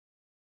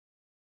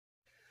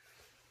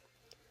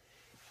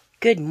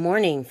Good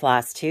morning,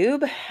 Floss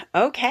Tube.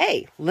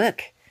 Okay,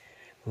 look.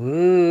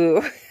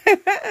 Ooh.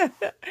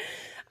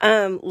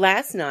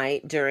 Last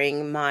night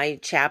during my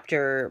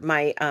chapter,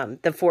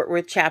 the Fort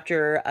Worth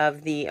chapter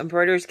of the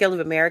Embroiderers Guild of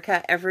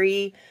America,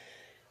 every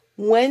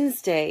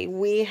Wednesday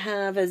we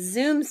have a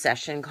Zoom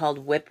session called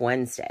WIP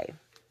Wednesday.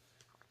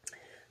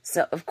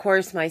 So, of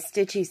course, my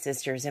stitchy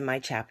sisters in my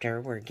chapter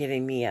were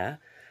giving me a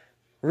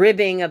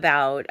ribbing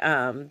about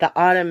the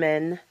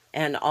ottoman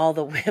and all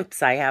the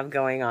WIPs I have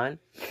going on.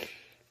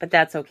 But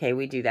that's okay.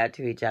 We do that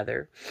to each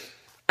other.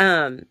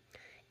 And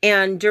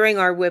during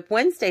our WIP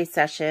Wednesday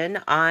session,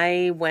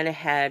 I went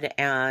ahead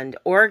and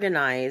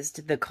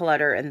organized the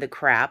clutter and the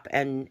crap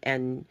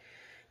and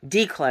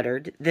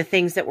decluttered the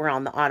things that were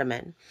on the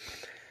ottoman.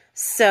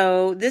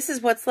 So this is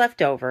what's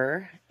left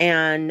over.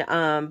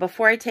 And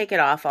before I take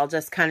it off, I'll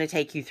just kind of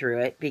take you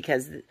through it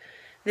because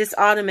this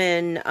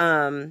ottoman,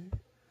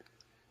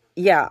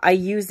 yeah, I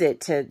use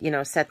it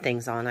to, set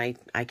things on. I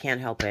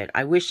can't help it.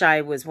 I wish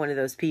I was one of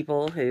those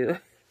people who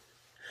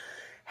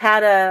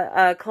had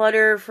a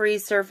clutter-free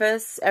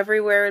surface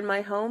everywhere in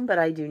my home, but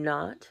I do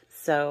not.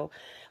 So,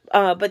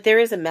 but there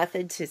is a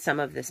method to some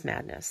of this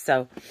madness.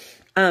 So,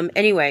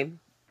 anyway,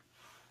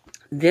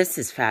 this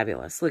is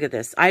fabulous. Look at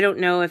this. I don't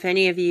know if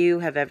any of you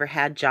have ever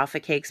had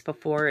Jaffa cakes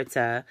before. It's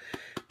a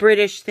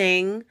British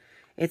thing.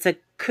 It's a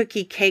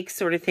cookie cake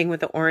sort of thing with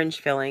the orange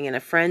filling. And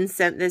a friend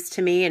sent this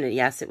to me, and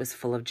yes, it was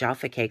full of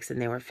Jaffa cakes,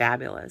 and they were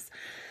fabulous.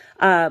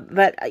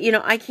 But,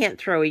 I can't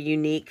throw a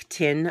unique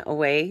tin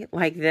away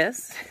like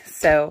this.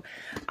 So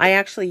I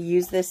actually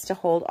use this to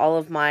hold all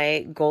of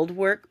my gold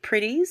work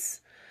pretties,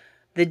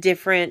 the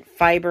different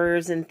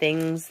fibers and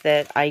things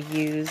that I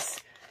use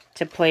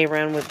to play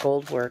around with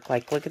gold work.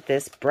 Like, look at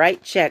this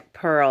bright check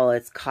pearl.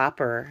 It's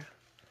copper.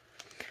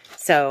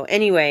 So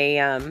anyway,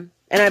 and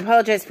I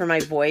apologize for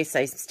my voice.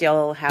 I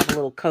still have a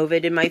little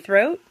COVID in my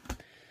throat.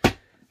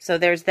 So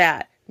there's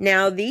that.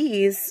 Now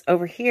these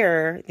over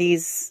here,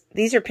 these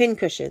are pin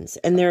cushions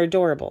and they're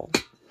adorable,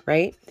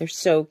 right? They're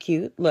so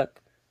cute. Look.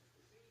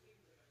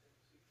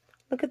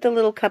 Look at the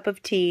little cup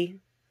of tea.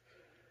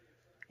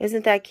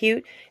 Isn't that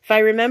cute? If I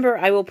remember,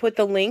 I will put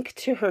the link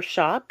to her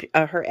shop,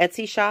 her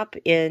Etsy shop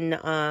in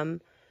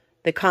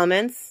the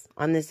comments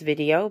on this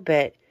video,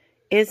 but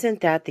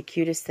isn't that the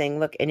cutest thing?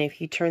 Look, and if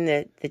you turn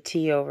the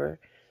tea over,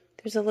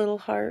 there's a little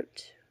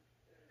heart.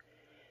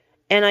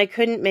 And I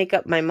couldn't make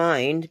up my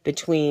mind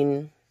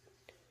between...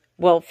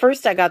 Well,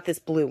 first I got this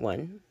blue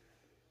one.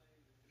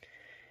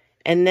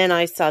 And then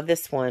I saw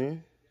this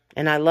one.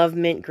 And I love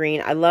mint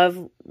green. I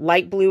love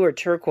light blue or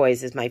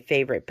turquoise is my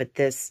favorite. But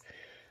this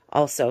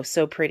also,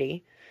 so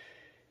pretty.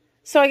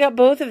 So I got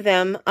both of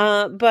them.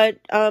 But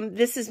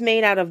this is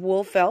made out of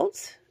wool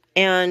felt.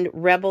 And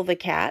Rebel the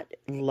cat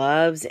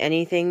loves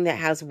anything that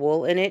has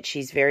wool in it.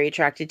 She's very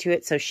attracted to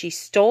it. So she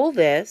stole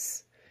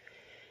this.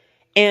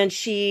 And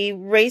she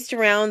raced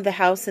around the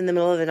house in the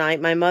middle of the night.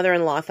 My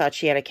mother-in-law thought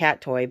she had a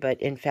cat toy,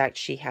 but in fact,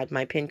 she had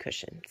my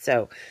pincushion.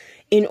 So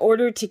in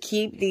order to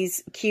keep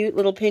these cute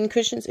little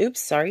pincushions,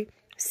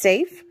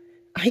 safe,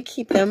 I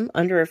keep them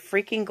under a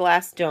freaking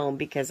glass dome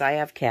because I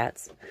have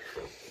cats.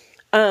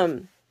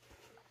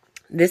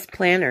 This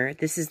planner,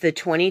 this is the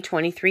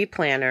 2023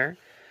 planner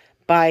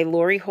by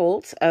Lori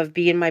Holt of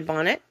Bee in My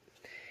Bonnet.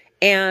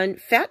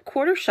 And Fat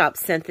Quarter Shop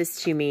sent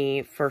this to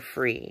me for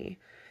free.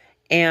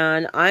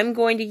 And I'm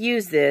going to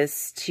use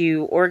this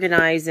to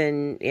organize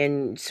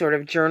and sort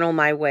of journal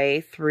my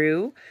way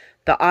through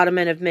the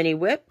Ottoman of many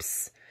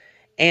WIPs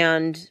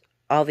and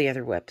all the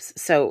other WIPs.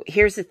 So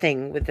here's the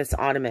thing with this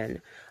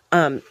Ottoman.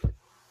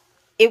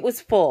 It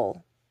was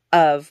full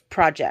of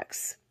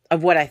projects,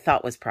 of what I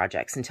thought was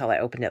projects until I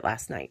opened it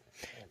last night.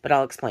 But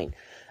I'll explain.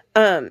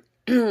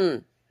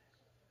 There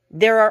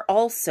are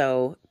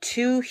also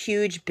 2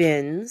 huge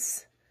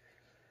bins,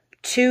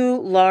 2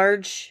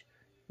 large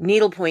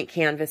needlepoint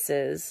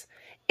canvases,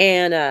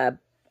 and a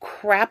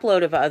crap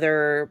load of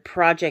other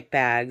project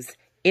bags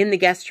in the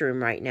guest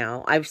room right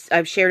now.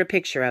 I've shared a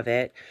picture of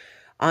it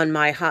on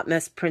my Hot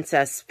Mess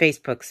Princess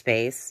Facebook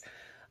space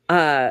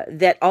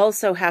that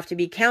also have to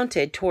be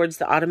counted towards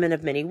the Ottoman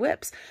of many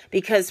WIPs.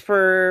 Because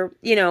for,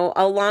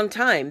 a long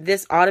time,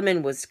 this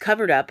Ottoman was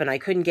covered up and I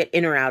couldn't get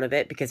in or out of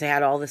it because I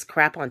had all this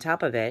crap on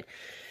top of it.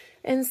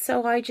 And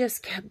so I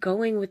just kept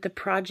going with the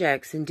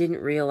projects and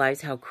didn't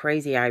realize how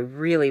crazy I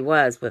really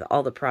was with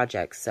all the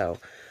projects. So,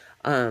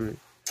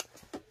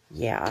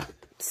 yeah.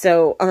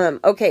 So,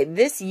 okay,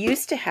 this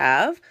used to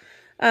have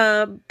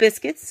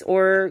biscuits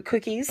or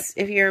cookies,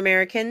 if you're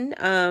American,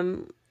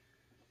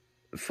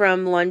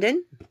 from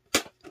London.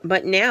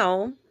 But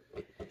now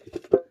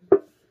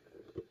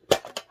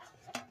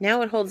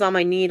it holds all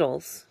my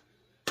needles.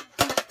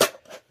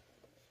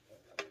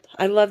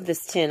 I love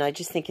this tin. I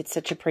just think it's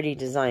such a pretty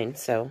design.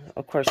 So,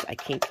 of course, I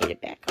can't get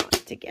it back on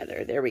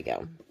together. There we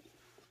go.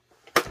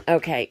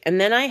 Okay,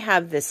 and then I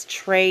have this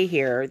tray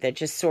here that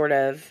just sort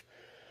of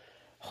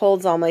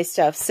holds all my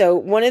stuff. So,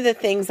 one of the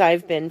things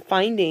I've been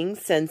finding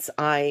since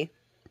I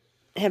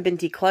have been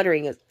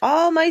decluttering is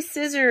all my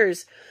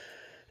scissors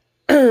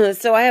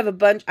So I have a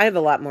bunch, I have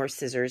a lot more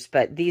scissors,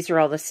 but these are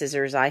all the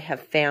scissors I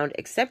have found,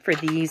 except for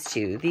these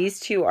two.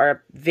 These two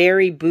are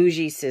very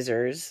bougie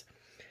scissors,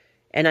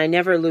 and I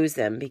never lose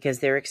them because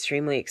they're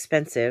extremely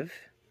expensive.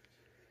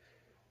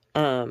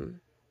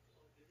 And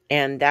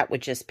that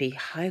would just be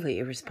highly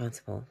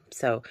irresponsible.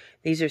 So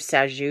these are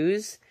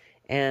Sajus,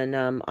 and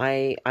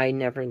I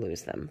never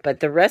lose them.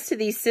 But the rest of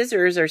these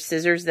scissors are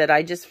scissors that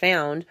I just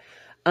found.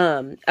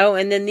 Oh,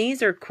 and then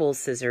these are cool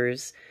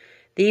scissors.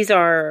 These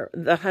are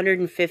the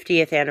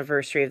 150th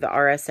anniversary of the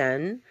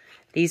RSN.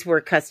 These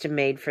were custom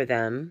made for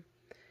them.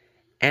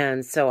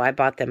 And so I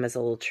bought them as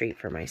a little treat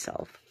for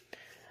myself.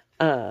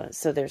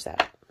 So there's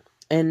that.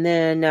 And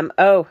then,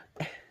 oh,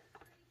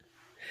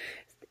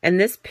 and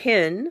this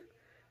pin,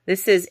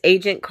 this is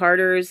Agent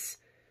Carter's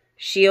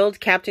shield,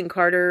 Captain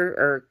Carter,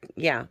 or,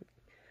 yeah,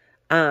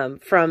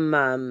 from,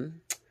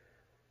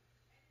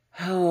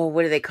 oh,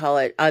 what do they call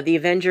it? The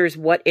Avengers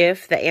What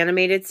If, the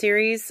animated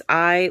series.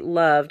 I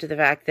loved the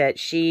fact that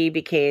she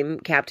became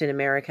Captain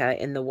America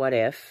in the What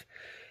If.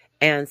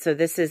 And so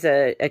this is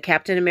a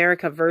Captain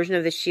America version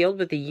of the shield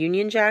with the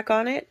Union Jack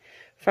on it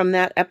from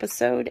that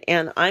episode.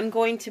 And I'm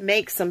going to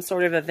make some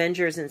sort of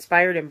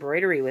Avengers-inspired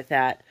embroidery with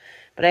that.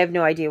 But I have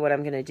no idea what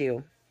I'm going to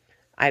do.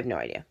 I have no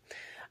idea.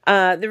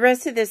 The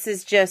rest of this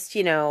is just,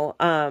 you know,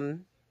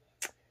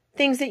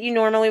 things that you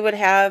normally would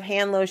have.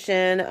 Hand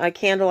lotion, a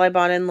candle I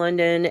bought in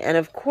London. And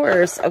of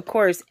course,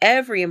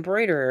 every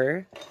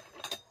embroiderer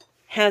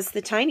has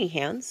the tiny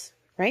hands,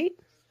 right?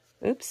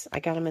 Oops, I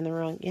got them in the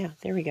wrong. Yeah,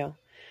 there we go.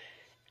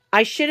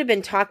 I should have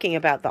been talking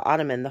about the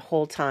ottoman the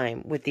whole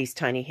time with these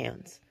tiny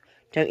hands.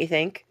 Don't you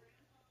think?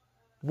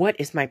 What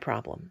is my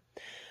problem?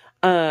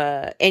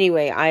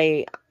 Anyway,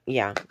 I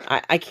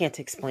can't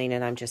explain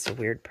it. I'm just a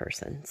weird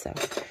person.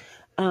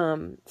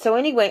 So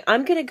anyway,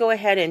 I'm going to go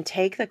ahead and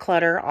take the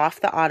clutter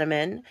off the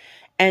ottoman,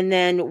 and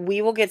then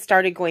we will get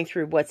started going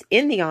through what's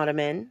in the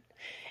ottoman,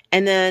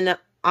 and then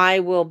I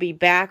will be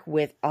back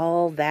with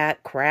all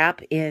that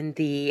crap in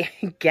the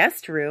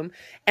guest room,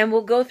 and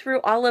we'll go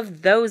through all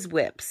of those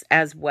WIPs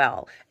as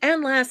well.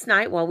 And last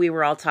night, while we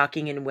were all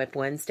talking in WIP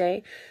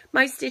Wednesday,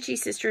 my Stitchy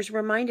sisters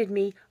reminded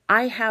me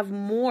I have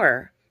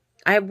more.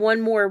 I have one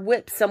more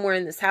WIP somewhere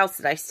in this house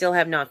that I still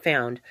have not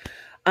found.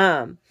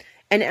 And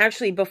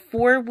actually,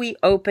 before we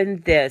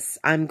open this,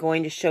 I'm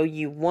going to show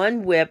you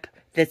one WIP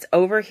that's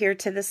over here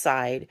to the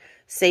side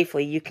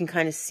safely. You can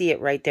kind of see it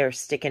right there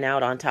sticking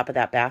out on top of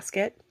that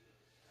basket.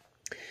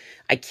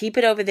 I keep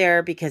it over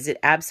there because it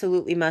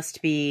absolutely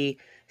must be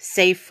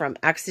safe from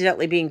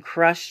accidentally being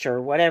crushed or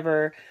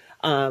whatever.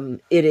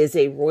 It is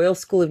a Royal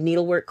School of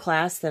Needlework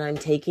class that I'm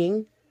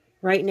taking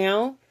right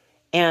now,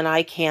 and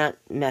I can't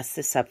mess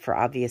this up for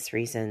obvious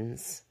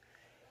reasons.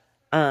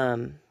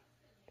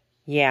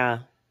 Yeah.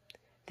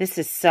 This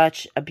is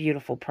such a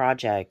beautiful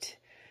project,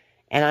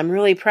 and I'm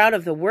really proud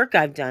of the work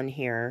I've done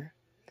here.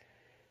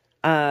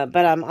 But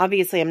I'm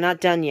not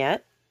done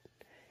yet.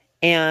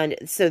 And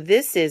so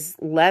this is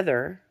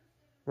leather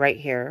right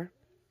here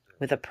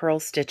with a pearl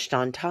stitched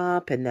on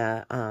top and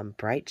the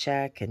bright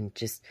check, and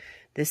just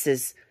this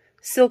is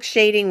silk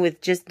shading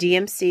with just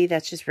DMC.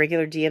 That's just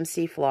regular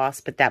DMC floss,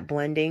 but that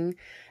blending,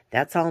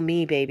 that's all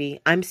me, baby.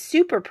 I'm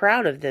super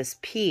proud of this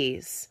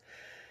piece.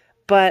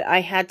 But I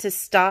had to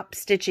stop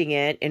stitching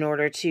it in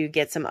order to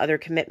get some other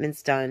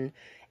commitments done.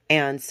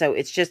 And so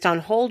it's just on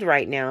hold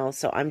right now.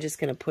 So I'm just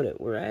going to put it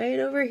right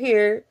over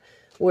here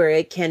where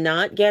it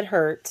cannot get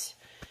hurt.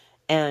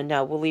 And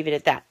we'll leave it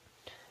at that.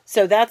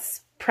 So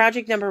that's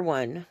project number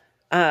one.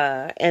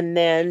 And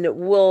then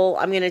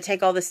I'm going to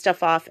take all this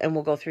stuff off and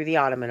we'll go through the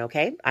ottoman,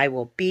 okay? I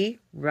will be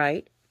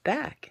right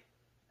back.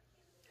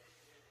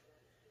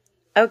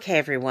 Okay,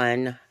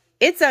 everyone.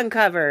 It's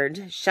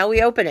uncovered. Shall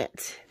we open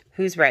it?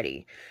 Who's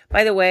ready?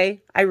 By the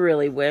way, I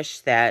really wish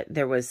that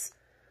there was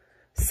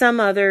some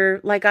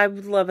other, like I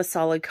would love a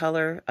solid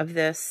color of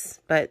this,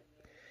 but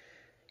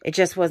it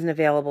just wasn't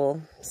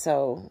available.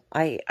 So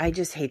I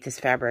just hate this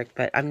fabric,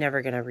 but I'm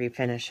never going to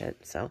refinish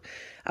it. So,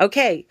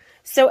 okay.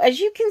 So as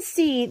you can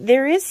see,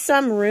 there is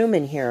some room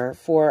in here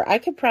for, I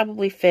could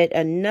probably fit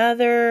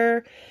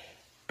another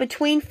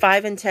between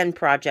 5 and 10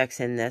 projects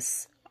in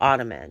this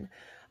ottoman.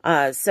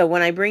 So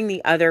when I bring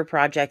the other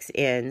projects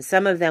in,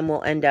 some of them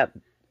will end up,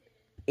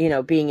 you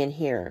know, being in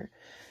here.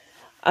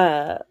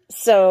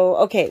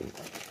 Okay.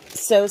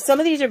 So some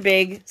of these are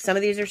big, some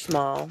of these are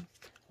small.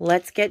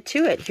 Let's get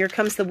to it. Here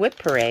comes the WIP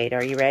parade.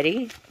 Are you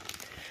ready?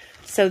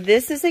 So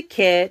this is a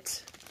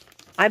kit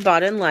I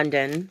bought in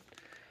London.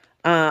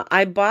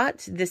 I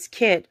bought this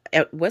kit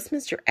at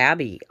Westminster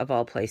Abbey, of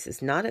all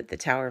places, not at the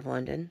Tower of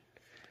London.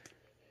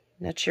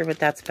 Not sure what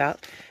that's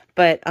about.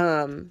 But,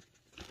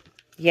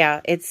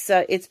 yeah,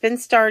 it's been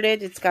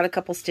started. It's got a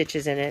couple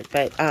stitches in it,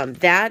 but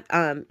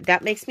that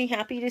makes me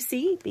happy to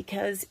see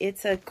because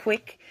it's a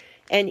quick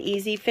and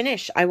easy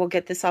finish. I will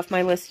get this off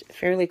my list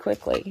fairly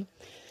quickly.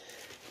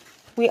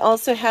 We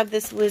also have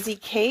this Lizzie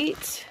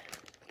Kate,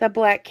 the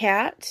black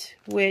cat,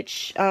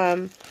 which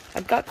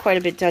I've got quite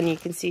a bit done. You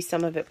can see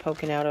some of it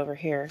poking out over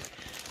here.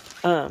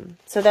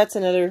 So that's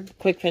another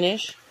quick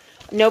finish.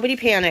 nobody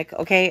panic,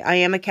 okay? I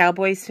am a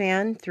Cowboys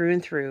fan through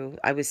and through.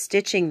 I was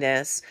stitching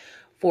this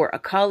for a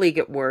colleague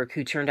at work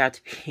who turned out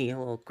to be a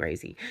little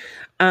crazy.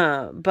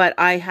 But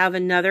I have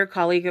another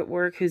colleague at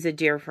work who's a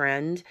dear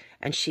friend,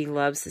 and she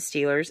loves the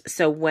Steelers.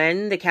 So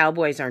when the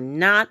Cowboys are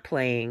not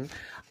playing,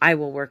 I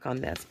will work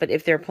on this. But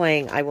if they're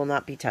playing, I will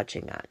not be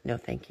touching that. No,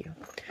 thank you.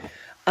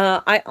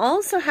 I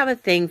also have a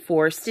thing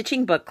for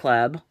Stitching Book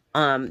Club.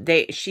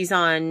 She's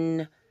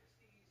on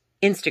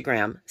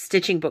Instagram,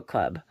 Stitching Book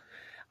Club.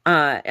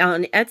 On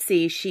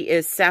Etsy, she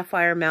is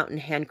Sapphire Mountain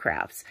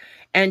Handcrafts.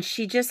 And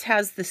she just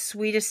has the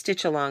sweetest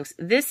stitch-alongs.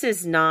 This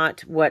is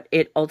not what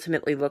it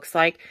ultimately looks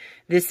like.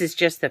 This is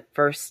just the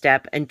first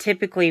step. And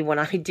typically when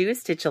I do a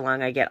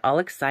stitch-along, I get all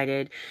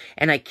excited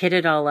and I kit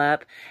it all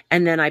up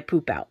and then I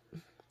poop out.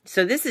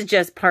 So this is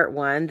just part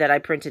 1 that I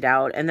printed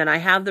out. And then I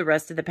have the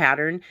rest of the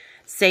pattern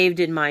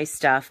saved in my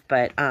stuff,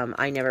 but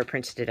I never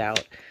printed it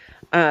out.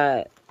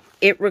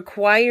 It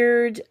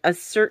required a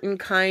certain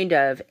kind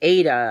of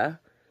Aida,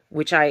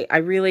 which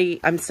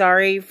I'm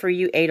sorry for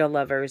you Aida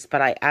lovers,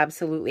 but I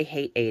absolutely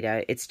hate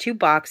Aida. It's too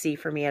boxy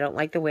for me. I don't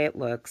like the way it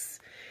looks.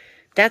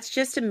 That's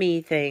just a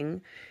me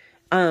thing.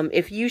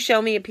 If you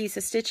show me a piece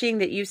of stitching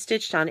that you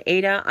stitched on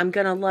Aida, I'm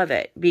going to love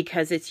it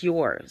because it's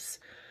yours.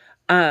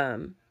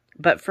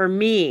 But for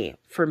me,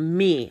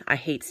 I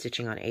hate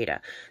stitching on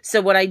Aida. So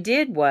what I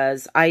did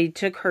was I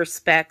took her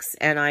specs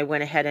and I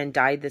went ahead and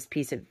dyed this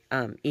piece of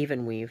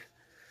even weave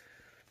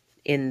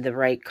in the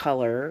right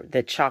color,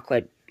 the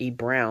chocolate-y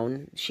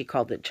brown. She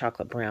called it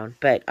chocolate brown.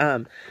 But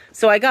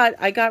so I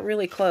got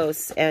really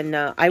close, and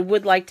I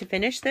would like to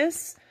finish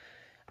this.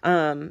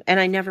 And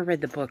I never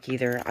read the book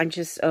either. I'm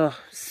just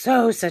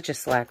such a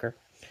slacker.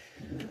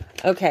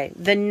 Okay,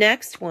 the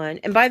next one,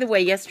 and by the way,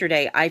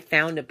 yesterday I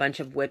found a bunch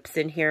of WIPs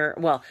in here.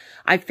 Well,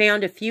 I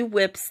found a few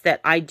WIPs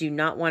that I do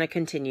not want to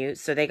continue,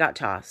 so they got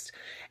tossed.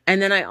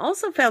 And then I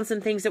also found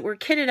some things that were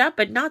kitted up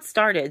but not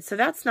started, so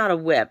that's not a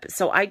WIP.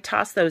 So I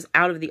tossed those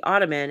out of the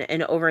ottoman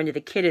and over into the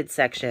kitted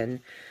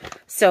section.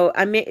 So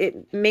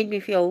it made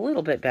me feel a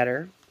little bit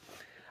better.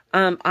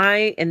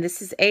 And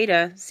this is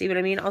Aida. See what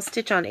I mean? I'll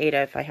stitch on Aida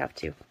if I have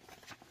to.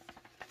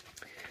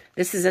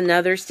 This is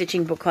another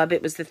Stitching Book Club.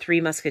 It was the Three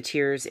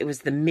Musketeers. It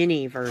was the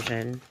mini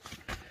version.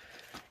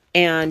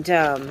 And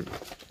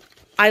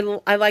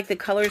I like the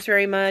colors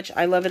very much.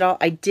 I love it all.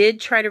 I did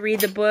try to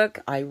read the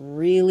book. I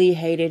really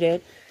hated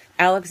it.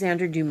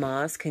 Alexander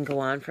Dumas can go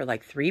on for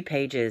like 3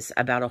 pages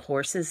about a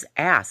horse's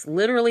ass.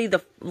 Literally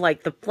the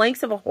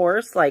flanks of a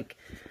horse. Like,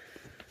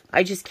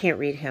 I just can't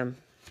read him.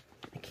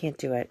 I can't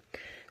do it.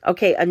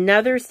 Okay,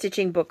 another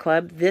Stitching Book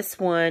Club. This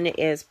one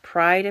is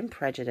Pride and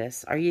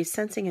Prejudice. Are you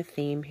sensing a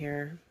theme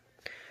here?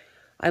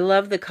 I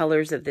love the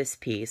colors of this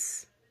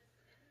piece.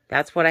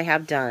 That's what I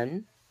have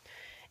done.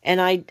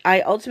 And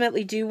I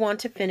ultimately do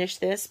want to finish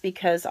this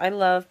because I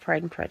love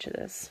Pride and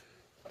Prejudice.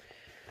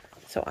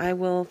 So I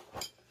will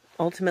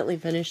ultimately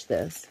finish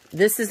this.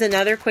 This is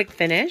another quick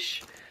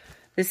finish.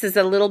 This is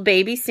a little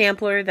baby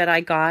sampler that I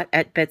got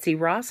at Betsy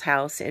Ross'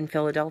 house in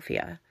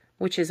Philadelphia,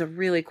 which is a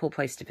really cool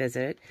place to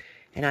visit.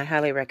 And I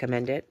highly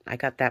recommend it. I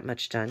got that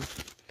much done.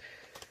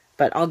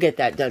 But I'll get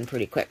that done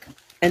pretty quick.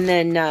 And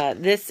then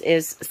this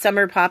is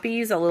Summer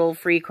Poppies, a little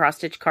free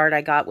cross-stitch card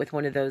I got with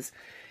one of those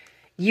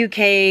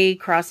UK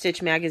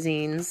cross-stitch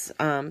magazines.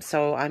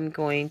 So I'm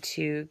going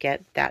to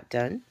get that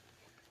done.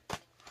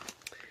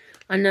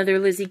 Another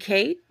Lizzie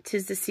Kate,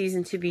 'Tis the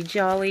Season to Be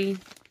Jolly.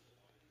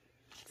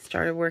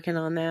 Started working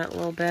on that a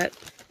little bit.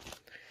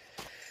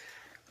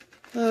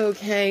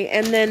 Okay,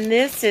 and then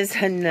this is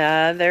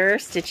another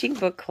Stitching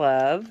Book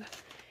Club.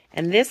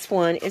 And this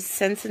one is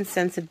Sense and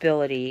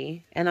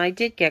Sensibility. And I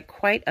did get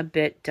quite a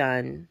bit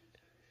done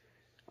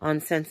on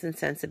Sense and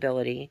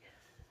Sensibility.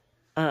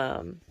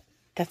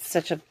 That's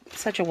such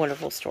a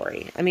wonderful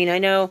story. I mean, I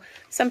know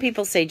some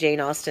people say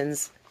Jane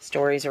Austen's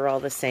stories are all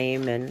the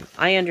same, and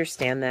I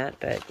understand that,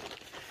 but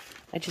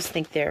I just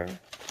think they're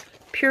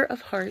pure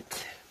of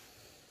heart.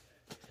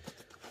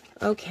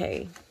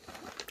 Okay.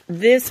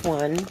 This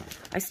one,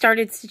 I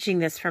started stitching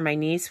this for my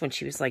niece when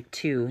she was like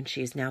 2, and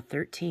she is now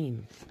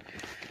 13.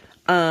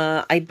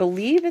 I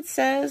believe it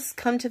says,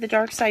 come to the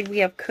dark side, we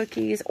have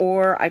cookies,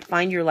 or I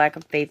find your lack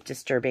of faith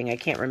disturbing. I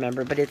can't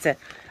remember, but it's a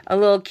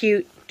little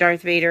cute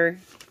Darth Vader.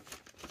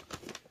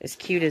 As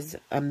cute as,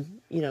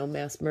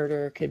 mass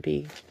murderer could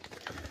be.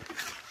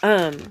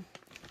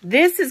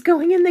 This is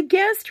going in the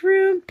guest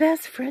room.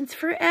 Best friends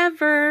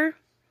forever.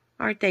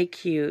 Aren't they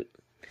cute?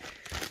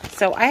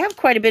 So I have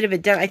quite a bit of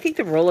it done. I think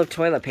the roll of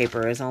toilet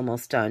paper is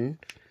almost done.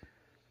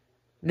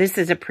 This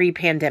is a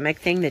pre-pandemic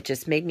thing that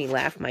just made me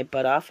laugh my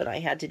butt off, and I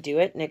had to do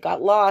it, and it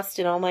got lost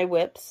in all my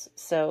WIPs.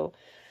 So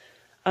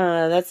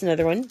that's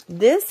another one.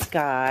 This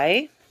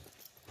guy,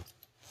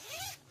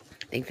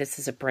 I think this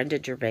is a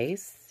Brenda Gervais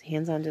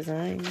hands-on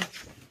design.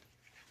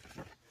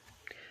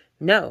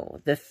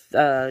 No,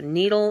 the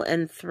needle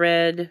and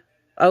thread.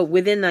 Oh,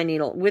 with thy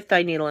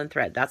needle and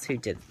thread. That's who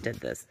did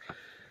this.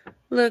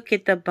 Look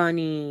at the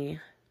bunny.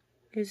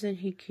 Isn't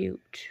he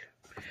cute?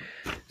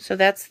 So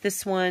that's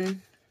this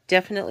one.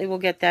 definitely will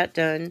get that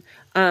done.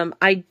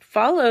 I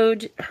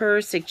followed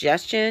her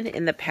suggestion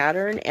in the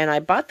pattern, and I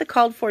bought the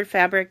called for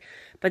fabric,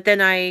 but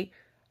then I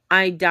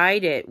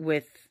dyed it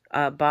with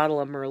a bottle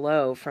of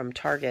Merlot from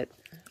Target.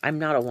 I'm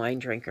not a wine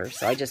drinker,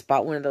 so I just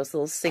bought one of those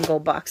little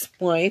single box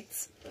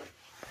wines.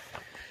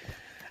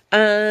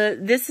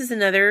 This is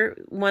another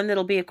one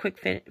that'll be a quick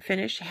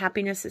finish.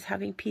 Happiness is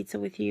having pizza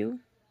with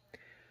you.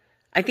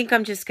 I think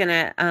I'm just going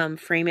to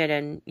frame it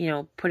and, you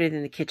know, put it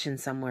in the kitchen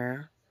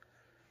somewhere.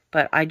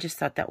 But I just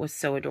thought that was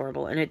so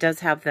adorable. And it does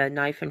have the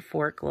knife and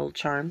fork little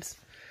charms.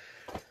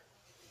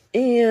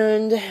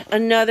 And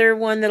another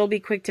one that'll be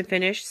quick to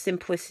finish,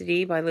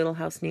 Simplicity by Little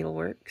House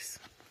Needleworks.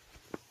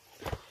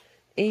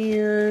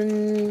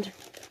 And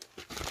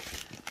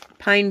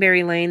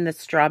Pineberry Lane, the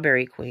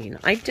Strawberry Queen.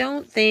 I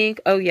don't think...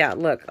 Oh, yeah,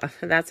 look.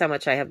 That's how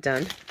much I have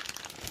done.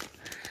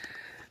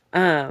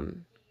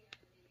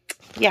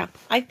 Yeah,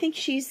 I think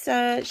she's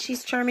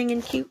charming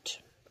and cute.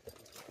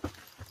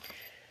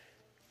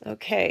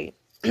 Okay.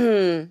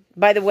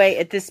 By the way,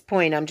 at this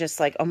point, I'm just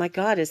like, oh my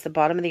God, is the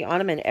bottom of the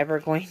ottoman ever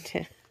going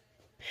to...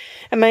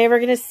 Am I ever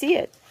going to see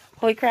it?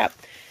 Holy crap.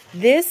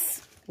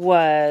 This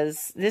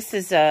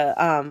is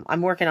a...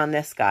 I'm working on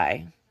this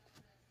guy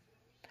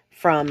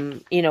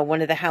from, you know,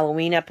 one of the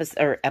Halloween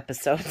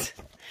episodes,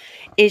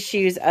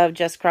 issues of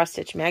Just Cross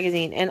Stitch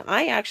magazine. And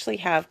I actually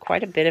have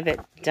quite a bit of it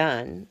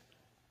done.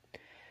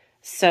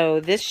 So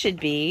this should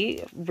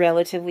be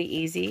relatively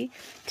easy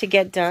to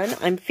get done.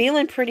 I'm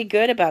feeling pretty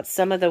good about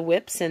some of the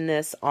WIPs in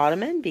this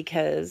ottoman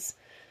because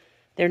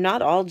they're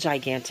not all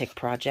gigantic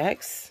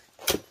projects.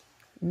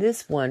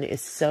 This one is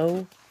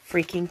so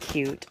freaking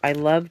cute. I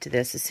loved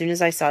this as soon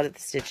as I saw it at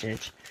the Stitch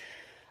Niche.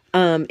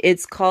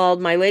 It's called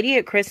My Lady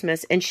at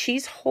Christmas, and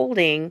she's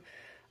holding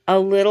a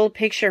little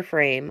picture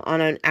frame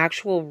on an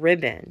actual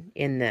ribbon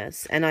in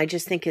this. And I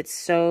just think it's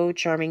so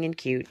charming and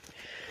cute.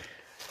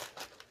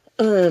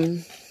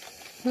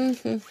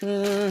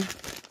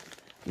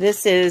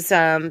 This is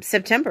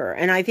September,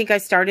 and I think I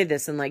started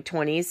this in like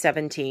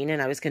 2017,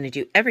 and I was going to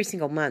do every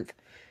single month.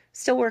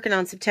 Still working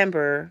on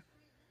September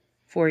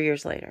 4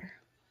 years later.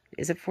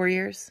 Is it 4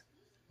 years?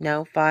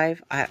 No,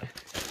 5?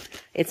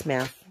 It's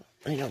math.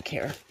 I don't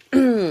care.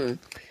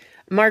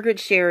 Margaret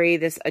Sherry,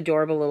 this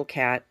adorable little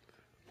cat.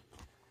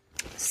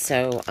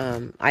 So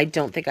I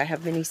don't think I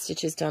have many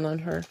stitches done on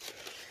her.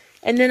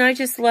 And then I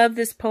just love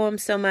this poem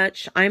so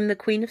much. I'm the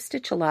queen of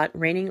Stitch-a-lot,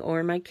 reigning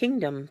o'er my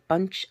kingdom.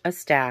 Bunch a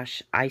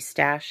stash. I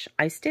stash,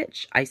 I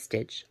stitch, I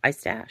stitch, I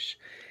stash.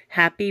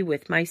 Happy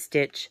with my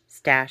stitch,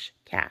 stash,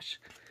 cash.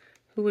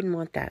 Who wouldn't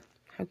want that?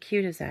 How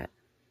cute is that?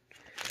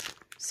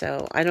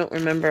 So I don't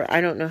remember. I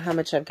don't know how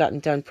much I've gotten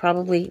done.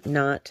 Probably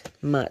not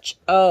much.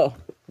 Oh,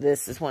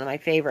 this is one of my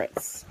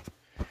favorites.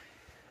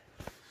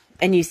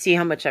 And you see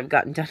how much I've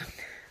gotten done.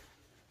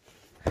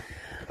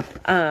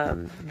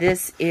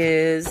 This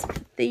is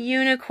the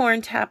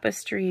Unicorn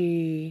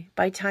Tapestry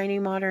by Tiny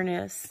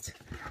Modernist.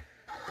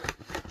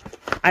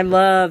 I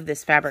love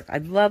this fabric. I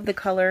love the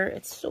color.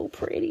 It's so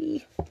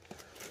pretty.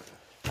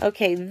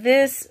 Okay,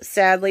 this,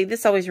 sadly,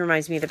 this always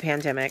reminds me of the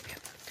pandemic.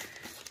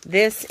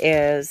 This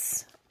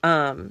is,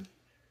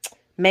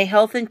 May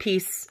Health and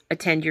Peace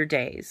Attend Your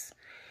Days.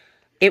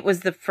 It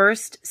was the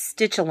first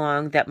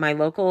stitch-along that my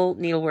local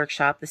needle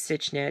workshop, the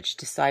Stitch Niche,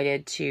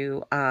 decided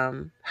to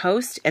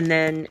host, and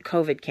then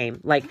COVID came.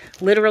 Like,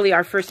 literally,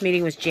 our first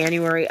meeting was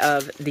January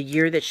of the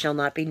year that shall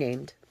not be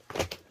named.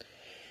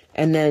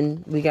 And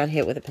then we got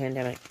hit with a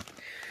pandemic.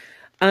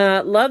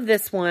 Love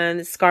this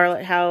one,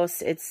 Scarlet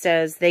House. It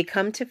says, they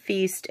come to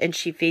feast, and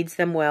she feeds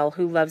them well.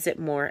 Who loves it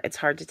more? It's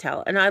hard to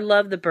tell. And I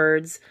love the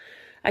birds.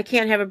 I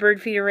can't have a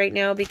bird feeder right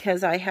now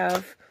because I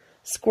have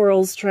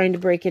squirrels trying to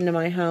break into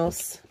my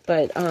house.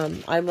 But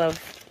I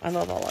love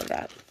all of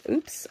that.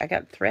 Oops, I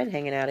got thread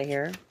hanging out of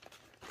here.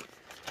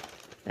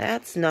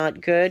 That's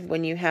not good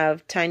when you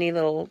have tiny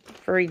little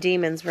furry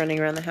demons running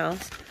around the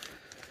house.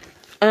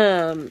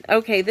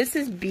 Okay, this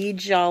is Be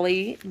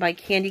Jolly by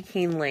Candy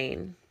Cane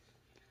Lane.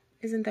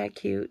 Isn't that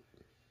cute?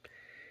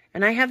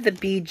 And I have the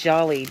Be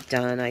Jolly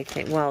done, I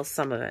think. Well,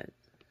 some of it.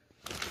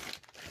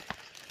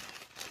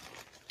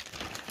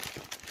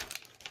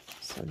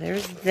 So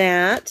there's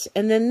that.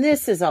 And then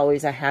this is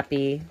always a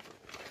happy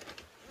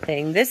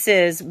thing. This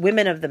is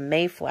Women of the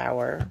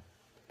Mayflower.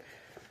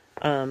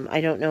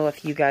 I don't know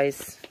if you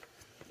guys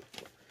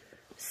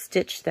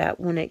stitched that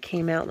when it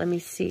came out. Let me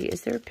see.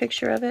 Is there a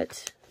picture of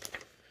it?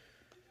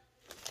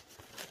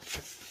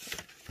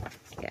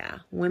 Yeah,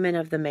 Women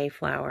of the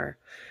Mayflower.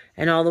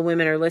 And all the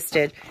women are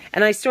listed.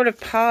 And I sort of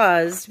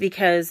paused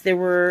because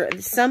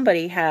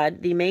somebody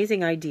had the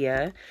amazing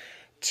idea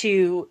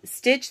to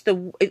stitch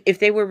if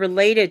they were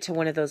related to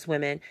one of those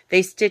women,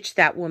 they stitched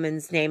that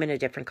woman's name in a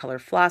different color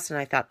floss. And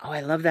I thought, oh,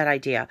 I love that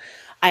idea.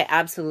 I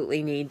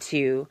absolutely need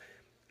to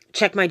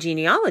check my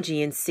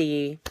genealogy and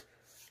see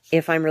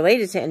if I'm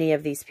related to any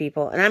of these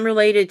people. And I'm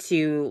related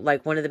to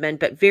like one of the men,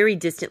 but very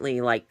distantly,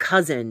 like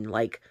cousin,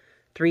 like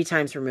 3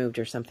 times removed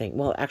or something.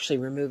 Well, actually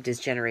removed his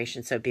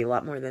generation, so it'd be a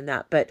lot more than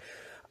that. But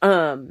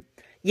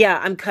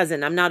yeah, I'm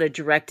cousin. I'm not a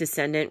direct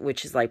descendant,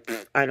 which is like,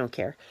 I don't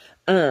care.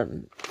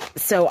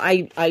 So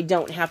I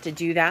don't have to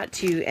do that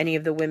to any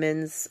of the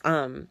women's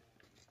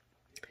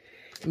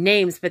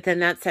names. But then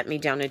that sent me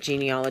down a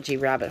genealogy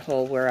rabbit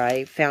hole where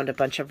I found a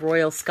bunch of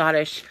Royal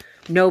Scottish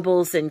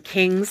nobles and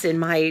kings in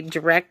my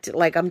direct,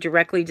 like I'm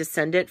directly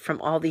descended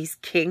from all these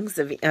kings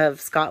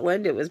of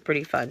Scotland. It was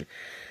pretty fun.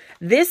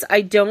 This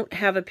I don't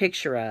have a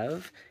picture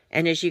of.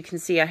 And as you can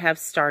see, I have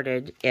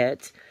started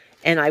it.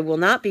 And I will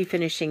not be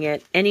finishing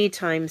it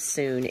anytime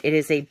soon. It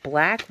is a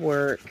black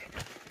work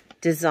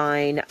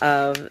design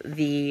of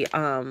the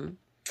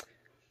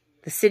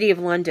City of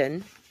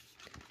London.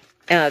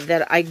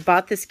 That I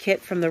bought this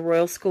kit from the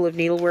Royal School of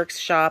Needleworks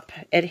shop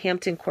at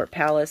Hampton Court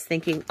Palace,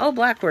 thinking, oh,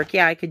 black work,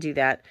 yeah, I could do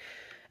that.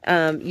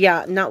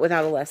 Yeah, not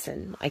without a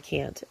lesson. I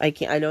can't. I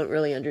don't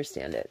really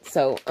understand it.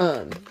 So,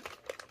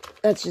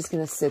 that's just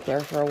going to sit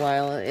there for a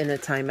while in a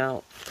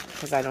timeout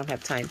because I don't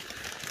have time.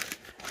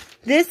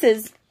 This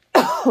is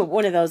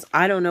one of those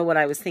I don't know what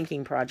I was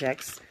thinking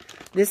projects.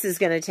 This is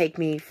going to take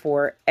me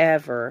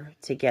forever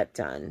to get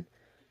done.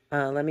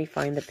 Let me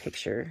find the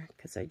picture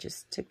because I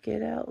just took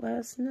it out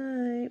last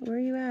night. Where are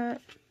you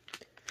at?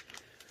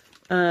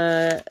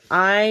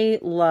 I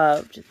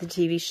loved the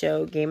TV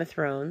show Game of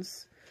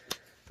Thrones.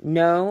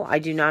 No, I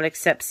do not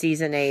accept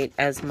season 8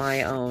 as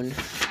my own.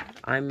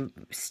 I'm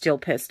still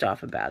pissed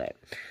off about it.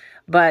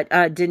 But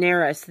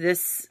Daenerys,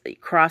 this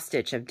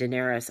cross-stitch of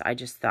Daenerys, I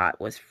just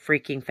thought was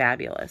freaking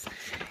fabulous.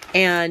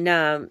 And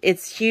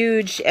it's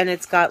huge, and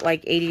it's got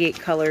like 88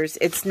 colors.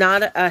 It's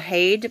not a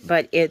Haid,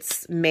 but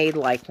it's made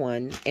like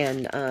one.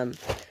 And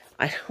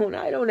I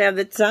don't have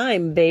the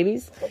time,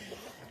 babies.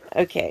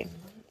 Okay.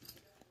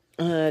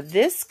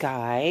 This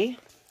guy.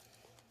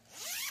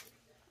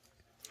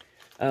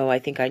 Oh, I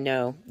think I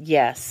know.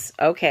 Yes.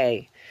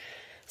 Okay.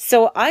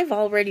 So I've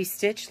already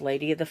stitched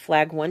Lady of the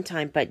Flag one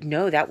time, but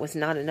no, that was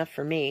not enough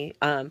for me.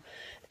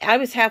 I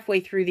was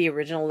halfway through the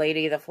original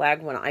Lady of the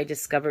Flag when I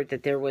discovered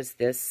that there was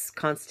this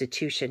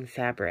Constitution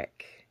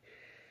fabric.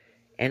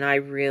 And I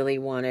really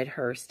wanted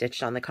her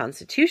stitched on the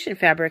Constitution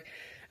fabric.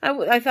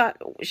 I thought,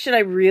 should I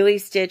really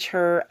stitch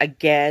her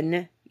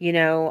again? You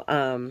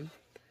know,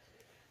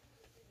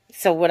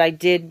 so what I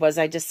did was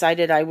I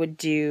decided I would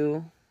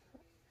do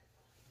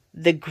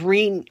the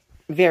green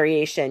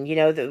variation, you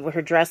know,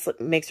 her dress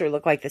makes her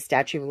look like the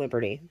Statue of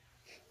Liberty.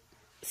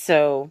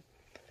 So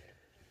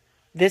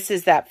this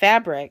is that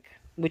fabric,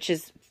 which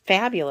is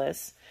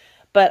fabulous.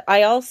 But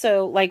I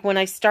also, like when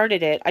I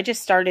started it, I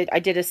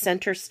did a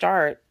center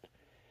start,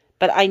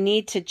 but I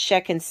need to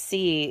check and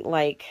see,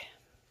 like,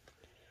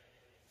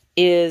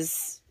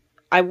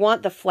 I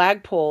want the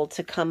flagpole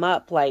to come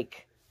up,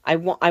 like, I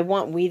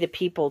want We the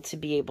People to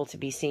be able to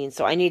be seen.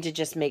 So I need to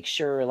just make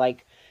sure,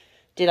 like,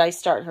 did I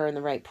start her in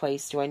the right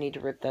place? Do I need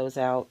to rip those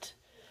out?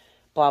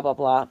 Blah, blah,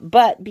 blah.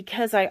 But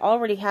because I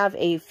already have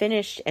a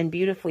finished and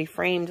beautifully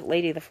framed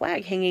Lady of the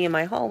Flag hanging in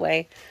my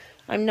hallway,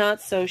 I'm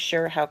not so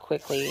sure how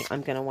quickly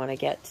I'm going to want to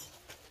get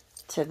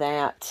to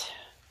that.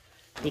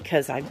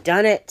 Because I've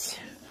done it.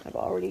 I've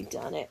already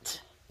done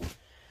it.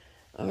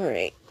 All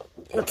right.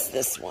 What's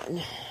this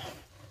one?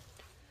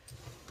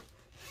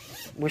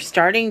 We're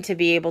starting to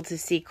be able to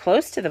see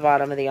close to the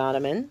bottom of the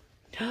ottoman.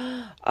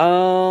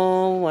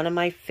 Oh, one of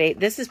my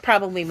this is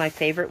probably my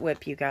favorite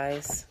WIP, you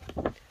guys.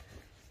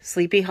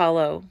 Sleepy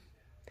Hollow.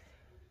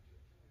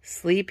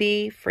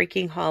 Sleepy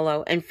freaking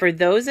Hollow. And for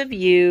those of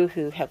you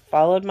who have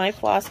followed my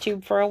floss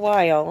tube for a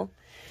while,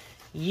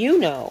 you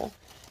know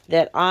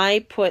that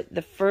I put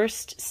the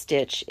first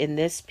stitch in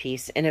this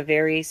piece in a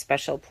very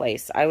special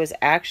place. I was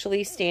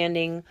actually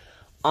standing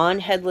on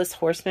Headless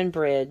Horseman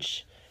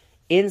Bridge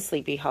in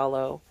Sleepy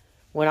Hollow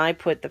when I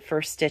put the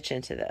first stitch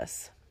into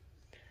this.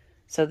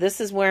 So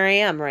this is where I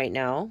am right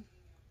now.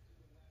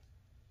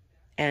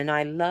 And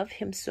I love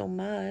him so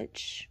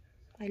much.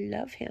 I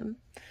love him.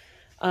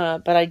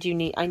 But I do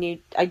need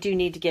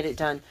to get it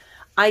done.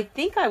 I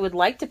think I would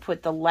like to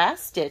put the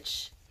last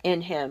stitch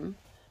in him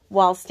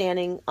while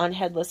standing on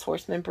Headless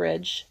Horseman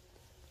Bridge.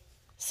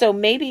 So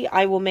maybe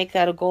I will make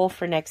that a goal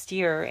for next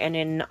year. And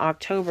in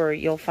October,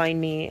 you'll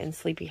find me in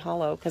Sleepy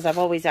Hollow. Because I've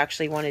always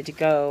actually wanted to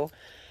go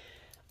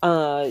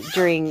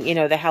during, you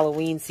know, the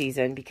Halloween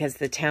season, because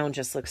the town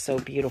just looks so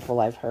beautiful,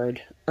 I've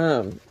heard.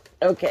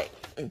 Okay.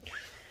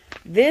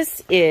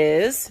 This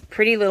is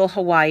Pretty Little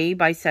Hawaii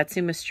by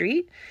Satsuma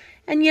Street.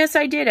 And yes,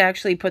 I did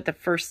actually put the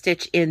first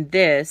stitch in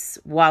this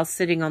while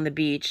sitting on the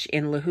beach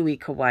in Lahui,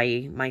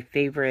 Kauai, my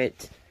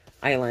favorite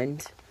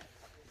island.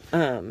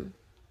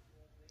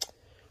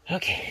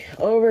 Okay,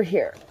 over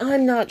here.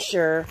 I'm not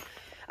sure.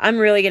 I'm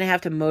really going to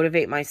have to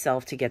motivate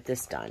myself to get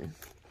this done.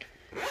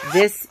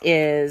 This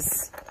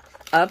is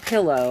a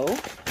pillow.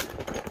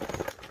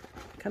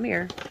 Come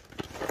here.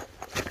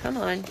 Come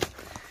on.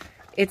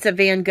 It's a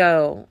Van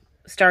Gogh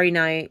Starry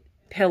Night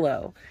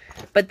pillow.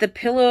 But the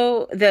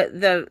pillow,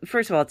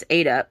 first of all, it's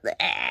 8 up.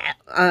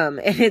 And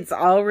it's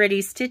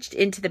already stitched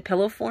into the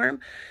pillow form.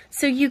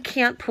 So you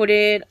can't put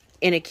it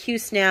in a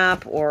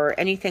Q-snap or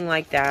anything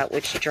like that,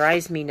 which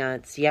drives me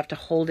nuts. You have to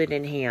hold it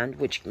in hand,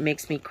 which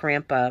makes me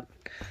cramp up.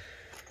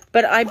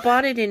 But I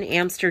bought it in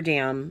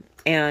Amsterdam,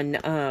 and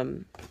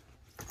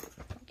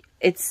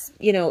it's,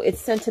 you know, it's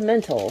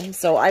sentimental.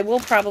 So I will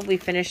probably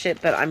finish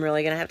it, but I'm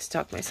really going to have to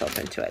talk myself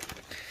into it.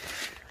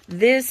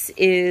 This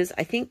is,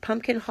 I think,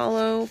 Pumpkin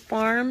Hollow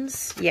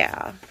Farms.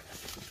 Yeah.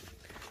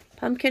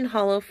 Pumpkin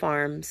Hollow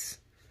Farms.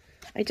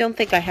 I don't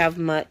think I have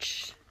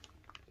much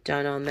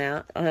done on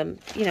that.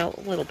 You know,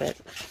 a little bit.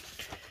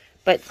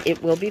 But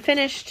it will be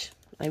finished.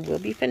 I will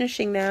be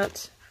finishing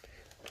that.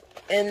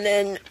 And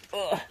then,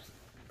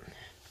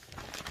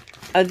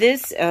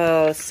 this,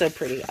 so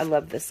pretty. I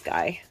love this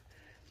guy.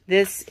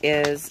 This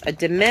is a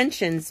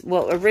Dimensions,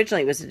 well,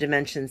 originally it was a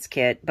Dimensions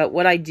kit, but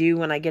what I do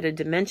when I get a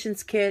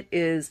Dimensions kit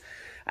is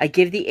I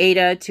give the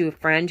Ada to a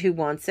friend who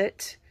wants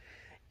it,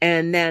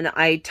 and then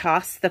I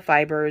toss the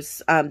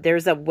fibers.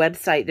 There's a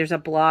website, there's a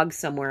blog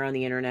somewhere on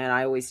the internet,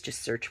 I always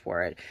just search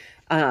for it,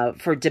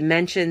 for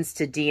Dimensions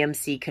to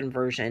DMC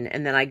conversion,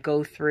 and then I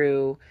go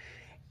through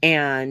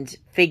and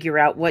figure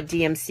out what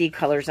DMC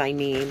colors I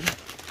need,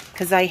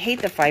 because I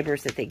hate the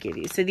fibers that they give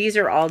you. So these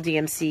are all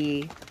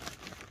DMC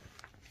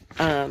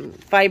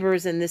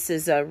fibers, and this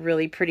is a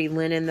really pretty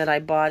linen that I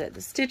bought at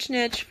the Stitch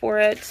Niche for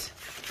it.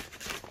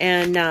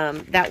 And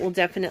that will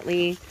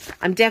definitely,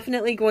 I'm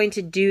definitely going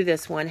to do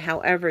this one.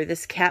 However,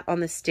 this cat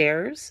on the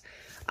stairs,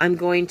 I'm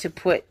going to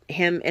put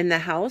him in the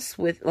house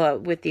with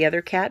the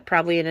other cat,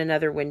 probably in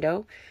another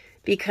window,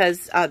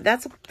 because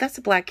that's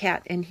a black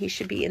cat, and he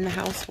should be in the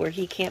house where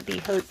he can't be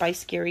hurt by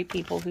scary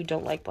people who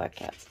don't like black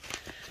cats.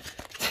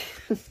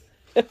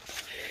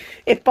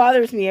 It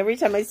bothers me every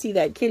time I see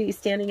that kitty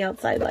standing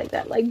outside like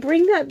that. Like,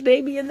 bring that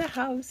baby in the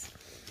house.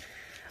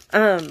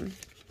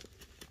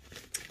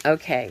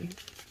 Okay.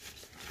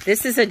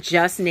 This is a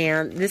Just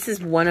Nan. This is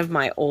one of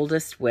my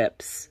oldest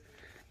WIPs.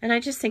 And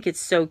I just think it's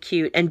so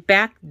cute. And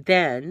back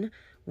then,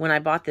 when I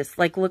bought this,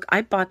 like, look,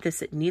 I bought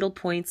this at Needle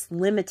Points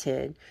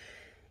Limited.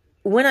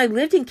 When I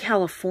lived in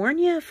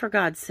California, for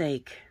God's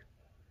sake.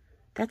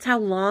 That's how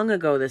long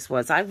ago this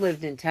was. I've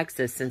lived in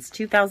Texas since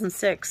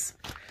 2006.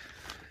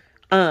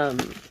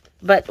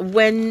 But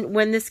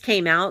when this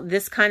came out,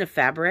 this kind of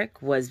fabric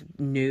was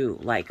new.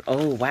 Like,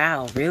 oh,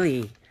 wow,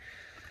 really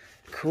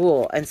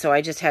cool. And so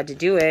I just had to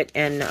do it.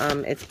 And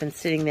it's been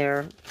sitting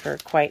there for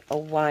quite a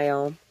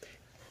while.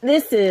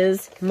 This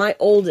is my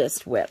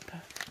oldest WIP.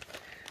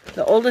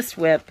 The oldest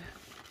WIP.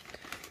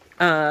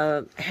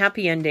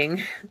 Happy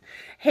ending.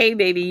 Hey,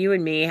 baby, you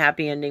and me.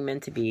 Happy ending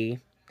meant to be.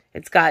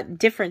 It's got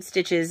different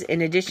stitches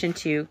in addition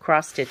to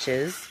cross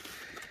stitches.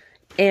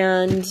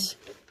 And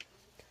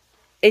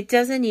it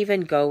doesn't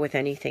even go with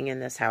anything in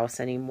this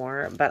house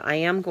anymore, but I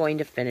am going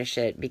to finish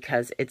it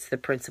because it's the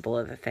principle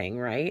of the thing,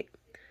 right?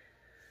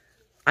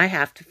 I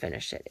have to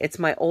finish it. It's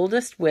my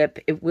oldest WIP.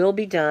 It will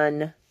be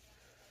done.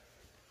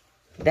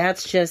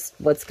 That's just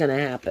what's going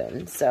to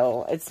happen.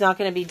 So it's not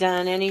going to be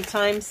done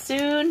anytime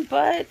soon,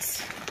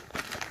 but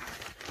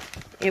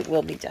it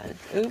will be done.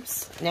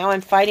 Oops. Now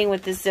I'm fighting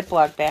with this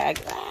Ziploc bag.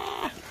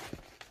 Ah.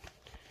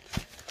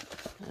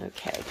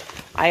 Okay.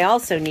 I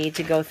also need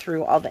to go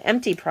through all the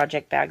empty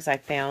project bags I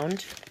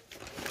found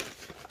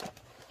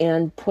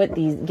and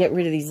get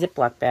rid of these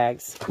Ziploc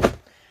bags.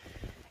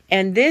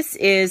 And this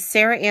is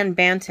Sarah Ann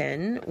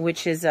Banton,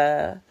 which is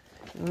a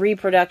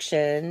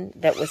reproduction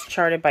that was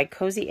charted by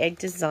Cozy Egg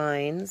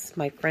Designs,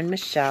 my friend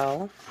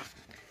Michelle.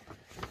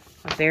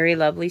 A very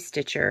lovely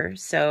stitcher.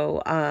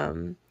 So,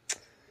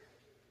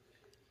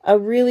 a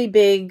really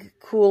big,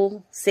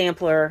 cool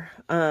sampler.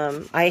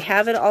 I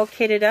have it all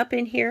kitted up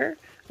in here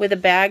with a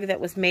bag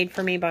that was made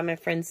for me by my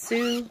friend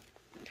Sue.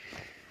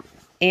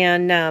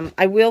 And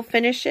I will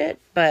finish it,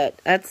 but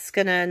that's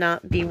going to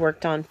not be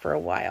worked on for a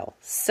while.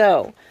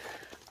 So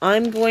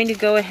I'm going to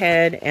go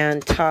ahead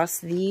and toss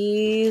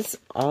these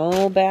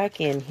all back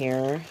in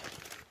here.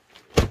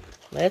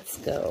 Let's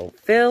go.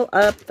 Fill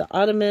up the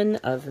ottoman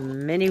of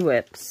mini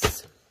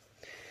WIPs.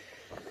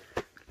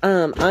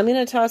 I'm going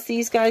to toss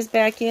these guys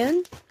back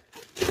in.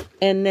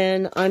 And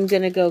then I'm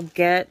going to go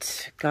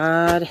get,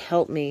 God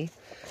help me,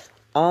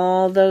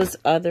 all those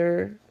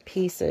other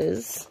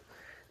pieces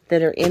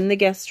that are in the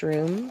guest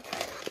room,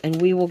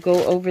 and we will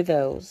go over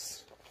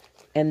those.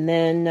 And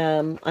then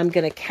I'm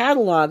going to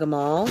catalog them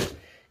all,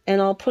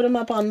 and I'll put them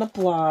up on the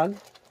blog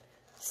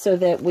so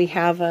that we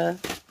have a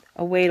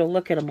way to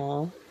look at them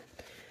all.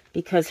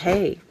 Because,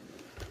 hey,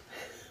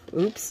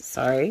 oops,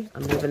 sorry,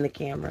 I'm moving the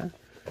camera.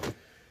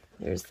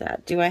 There's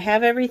that. Do I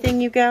have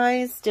everything, you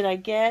guys? Did I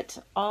get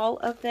all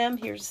of them?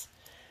 Here's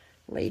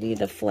Lady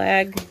the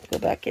Flag. Go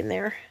back in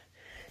there.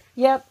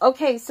 Yep.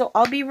 Okay, so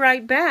I'll be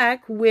right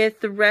back with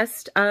the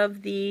rest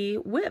of the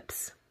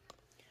WIPs.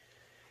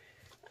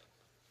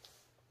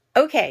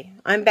 Okay,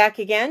 I'm back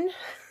again.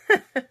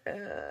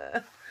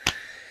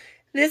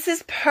 This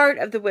is part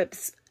of the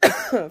WIPs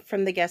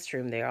from the guest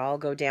room. They all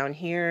go down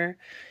here.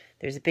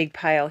 There's a big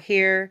pile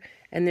here,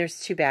 and there's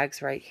 2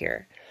 bags right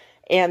here.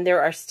 And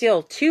there are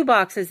still 2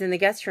 boxes in the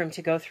guest room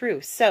to go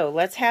through. So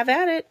let's have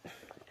at it.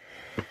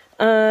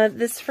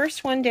 This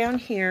first one down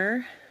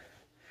here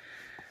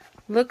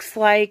looks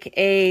like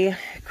a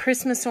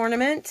Christmas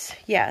ornament.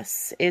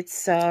 Yes,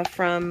 it's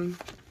from,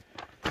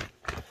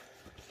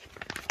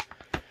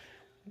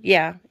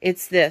 yeah,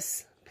 it's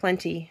this.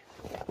 Plenty.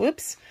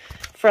 Whoops.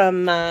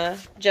 from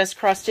Just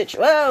Cross Stitch.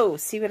 Whoa,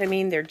 see what I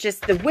mean? They're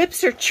just, the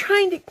whips are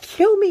trying to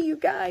kill me, you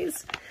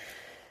guys.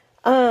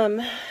 So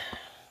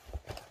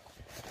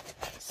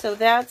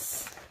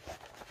that's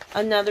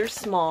another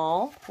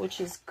small,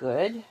 which is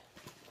good.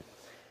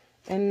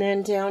 And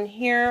then down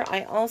here,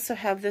 I also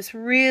have this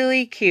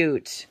really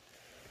cute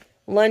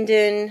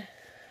London.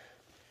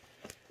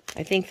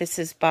 I think this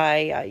is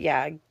by,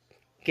 yeah,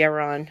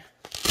 Garon.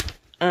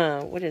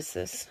 What is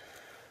this?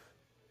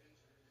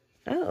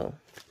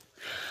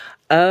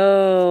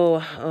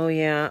 Oh,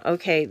 yeah.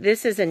 Okay,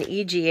 this is an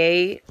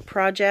EGA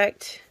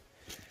project.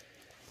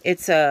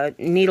 It's a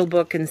needle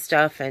book and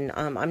stuff, and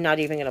I'm not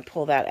even going to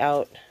pull that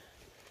out.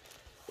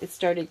 It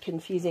started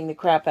confusing the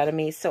crap out of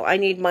me, so I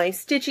need my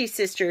Stitchy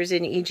sisters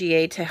in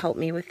EGA to help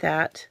me with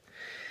that.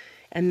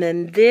 And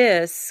then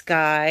this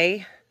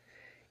guy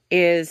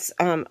is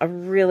a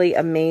really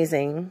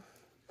amazing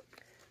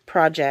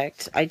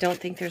project. I don't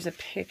think there's a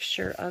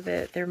picture of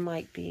it. There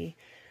might be.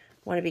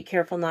 Want to be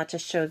careful not to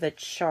show the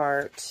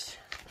chart.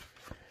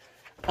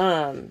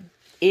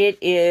 It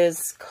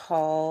is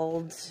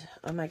called,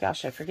 oh my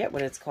gosh, I forget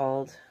what it's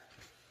called.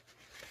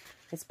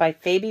 It's by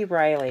Phoebe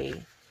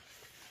Riley.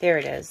 There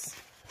it is.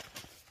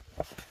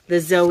 The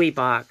Zoe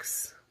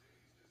box.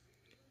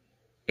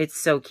 It's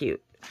so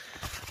cute.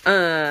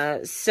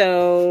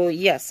 So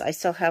yes, I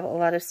still have a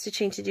lot of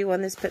stitching to do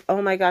on this, but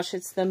oh my gosh,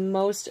 it's the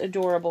most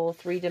adorable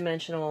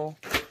three-dimensional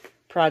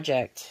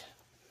project.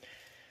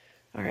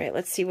 All right,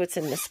 let's see what's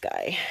in this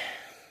guy.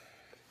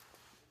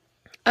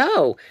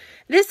 Oh,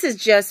 this is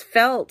just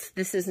felt.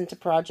 This isn't a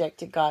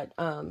project. It got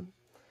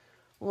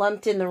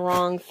lumped in the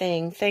wrong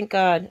thing. Thank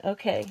God.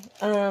 Okay.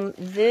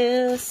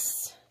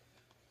 This.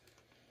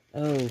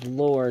 Oh,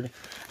 Lord.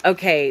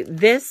 Okay,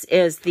 this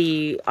is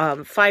the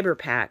fiber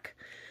pack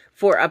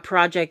for a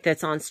project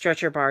that's on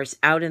stretcher bars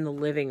out in the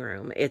living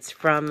room. It's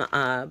from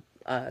a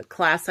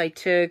class I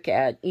took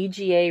at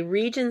EGA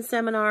Region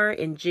Seminar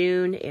in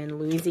June in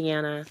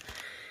Louisiana.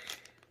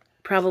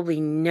 Probably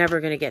never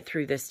going to get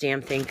through this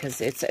damn thing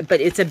because but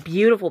it's a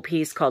beautiful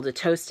piece called A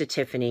Toast to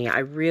Tiffany. I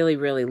really,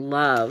 really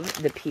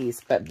love the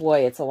piece, but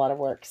boy, it's a lot of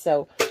work.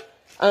 So,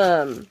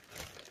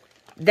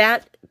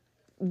 that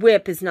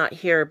WIP is not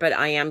here, but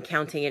I am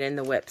counting it in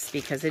the WIPs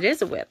because it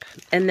is a WIP.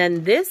 And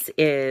then this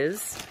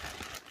is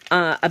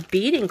a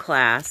beading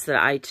class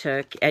that I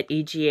took at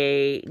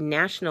EGA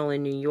National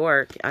in New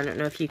York. I don't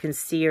know if you can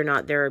see or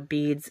not. There are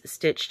beads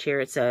stitched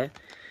here. It's a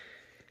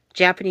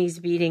Japanese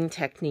beading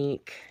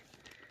technique.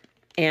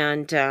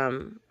 And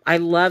I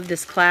love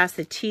this class.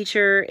 The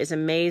teacher is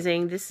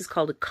amazing. This is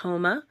called a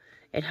coma.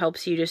 It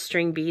helps you to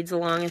string beads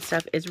along and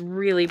stuff. It's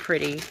really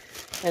pretty,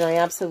 and I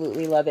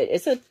absolutely love it.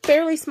 It's a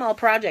fairly small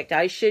project.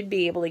 I should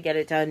be able to get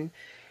it done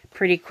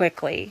pretty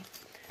quickly.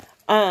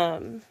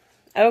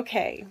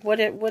 Okay, what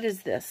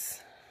is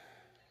this?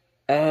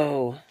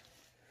 Oh,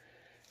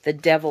 the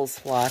Devil's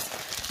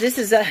Floss. This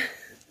is a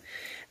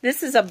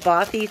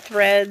Bothy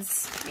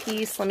Threads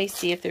piece. Let me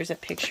see if there's a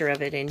picture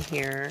of it in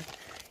here.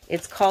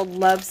 It's called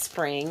Love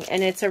Spring,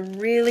 and it's a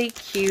really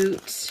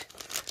cute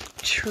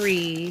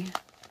tree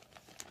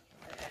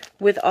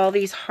with all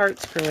these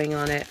hearts growing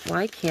on it.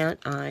 Why can't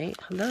I?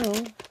 Hello?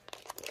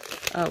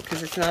 Oh,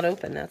 because it's not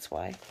open, that's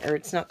why. Or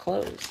it's not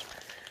closed.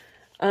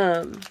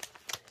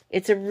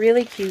 It's a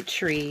really cute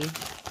tree.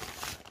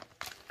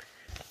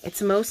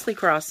 It's mostly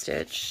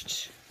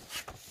cross-stitched.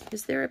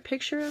 Is there a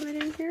picture of it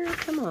in here?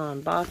 Come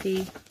on,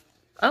 Bothy.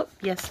 Oh,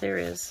 yes, there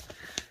is.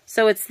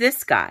 So it's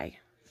this guy.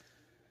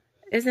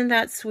 Isn't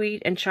that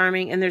sweet and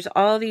charming? And there's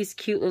all these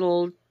cute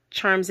little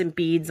charms and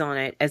beads on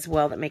it as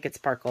well that make it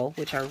sparkle,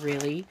 which are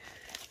really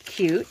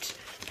cute.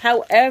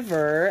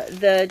 However,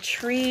 the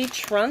tree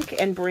trunk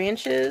and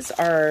branches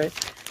are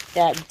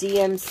that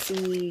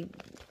DMC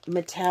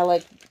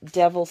metallic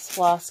Devil's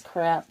Floss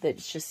crap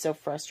that's just so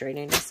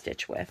frustrating to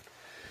stitch with.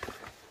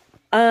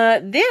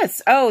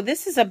 This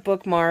is a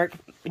bookmark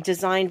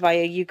designed by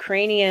a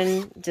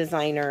Ukrainian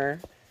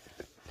designer.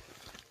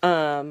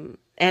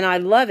 And I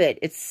love it.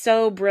 It's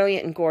so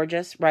brilliant and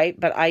gorgeous, right?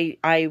 But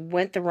I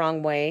went the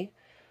wrong way.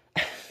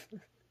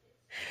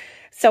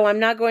 So I'm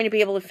not going to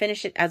be able to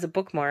finish it as a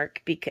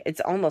bookmark because it's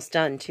almost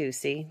done too,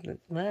 see?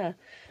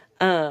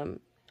 I'm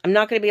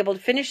not going to be able to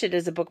finish it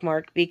as a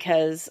bookmark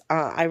because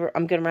I'm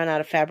going to run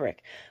out of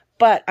fabric.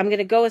 But I'm going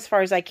to go as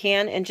far as I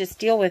can and just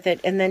deal with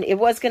it. And then it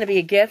was going to be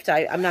a gift.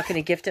 I'm not going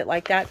to gift it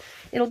like that.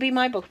 It'll be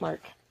my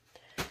bookmark.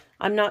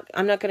 I'm not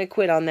going to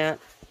quit on that.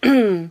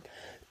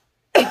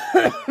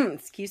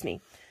 Excuse me.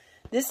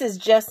 This is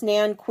Jess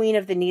Nan, Queen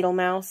of the Needle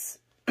Mouse.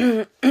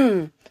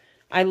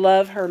 I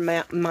love her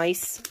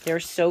mice.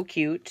 They're so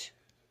cute.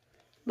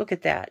 Look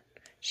at that.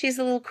 She has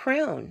a little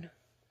crown.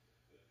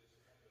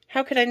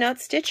 How could I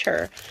not stitch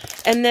her?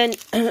 And then,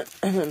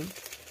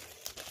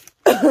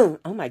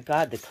 oh my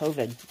God, the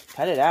COVID.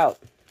 Cut it out.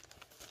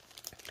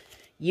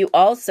 You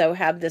also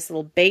have this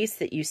little base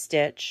that you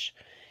stitch.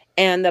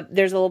 And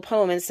there's a little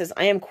poem, and it says,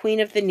 I am queen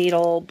of the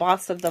needle,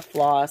 boss of the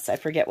floss. I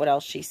forget what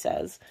else she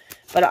says.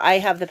 But I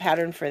have the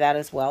pattern for that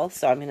as well,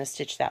 so I'm going to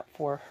stitch that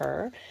for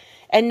her.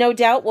 And no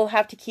doubt we'll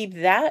have to keep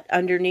that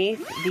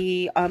underneath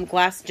the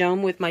glass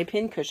dome with my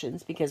pin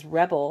cushions, because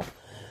Rebel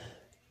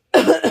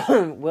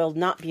will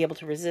not be able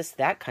to resist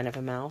that kind of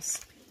a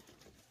mouse.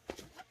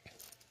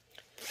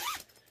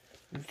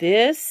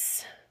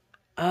 This,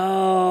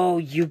 oh,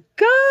 you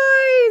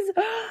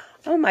guys,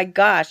 oh my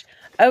gosh.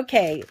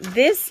 Okay,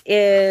 this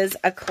is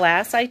a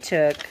class I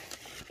took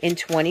in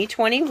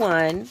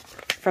 2021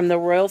 from the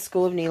Royal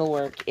School of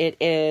Needlework. It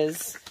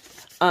is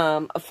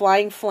a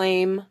Flying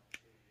Flame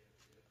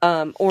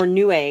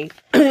Ornue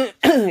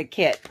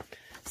kit.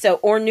 So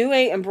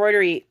Ornue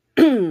embroidery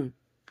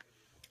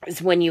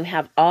is when you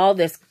have all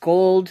this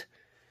gold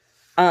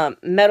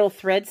metal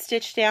thread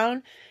stitched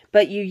down,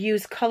 but you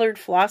use colored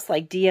floss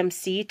like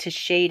DMC to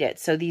shade it.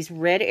 So these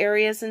red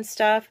areas and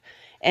stuff,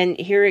 and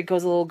here it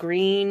goes a little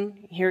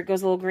green, here it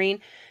goes a little green.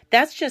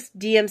 That's just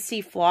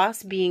DMC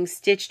floss being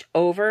stitched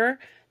over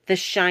the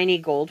shiny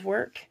gold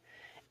work.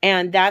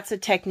 And that's a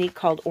technique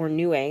called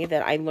Ornue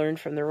that I learned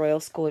from the Royal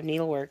School of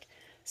Needlework.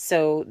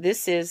 So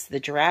this is the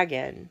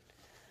dragon.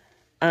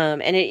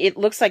 And it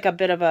looks like a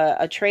bit of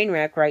a train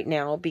wreck right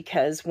now,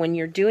 because when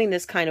you're doing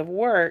this kind of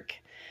work,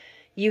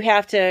 you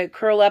have to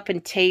curl up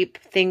and tape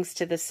things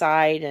to the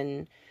side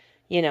and,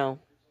 you know,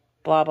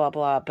 blah, blah,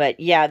 blah.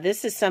 But yeah,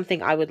 this is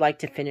something I would like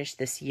to finish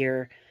this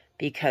year,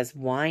 because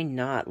why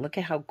not? Look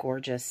at how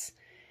gorgeous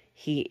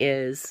he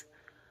is.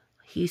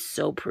 He's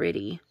so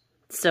pretty.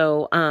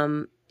 So,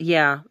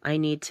 yeah, I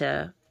need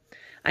to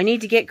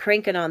get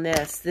cranking on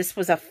this. This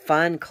was a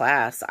fun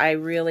class. I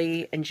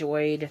really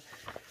enjoyed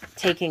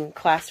taking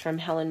class from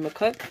Helen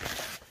McCook,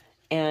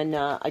 and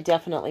I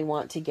definitely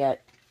want to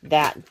get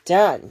that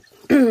done.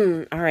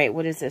 All right,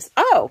 what is this?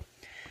 Oh,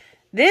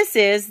 this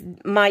is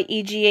my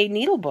EGA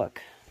needle book.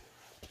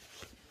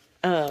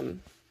 They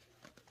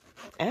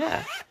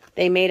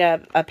made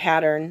a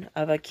pattern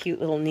of a cute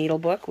little needle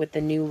book with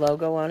the new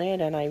logo on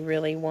it, and I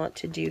really want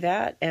to do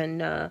that,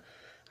 and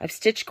I've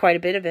stitched quite a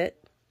bit of it.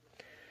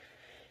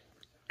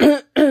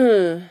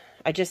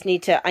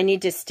 I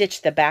need to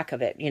stitch the back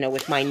of it, you know,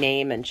 with my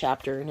name and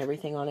chapter and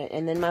everything on it.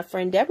 And then my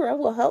friend Deborah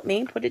will help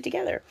me put it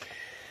together.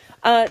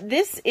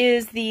 This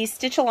is the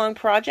Stitch Along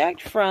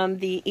project from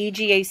the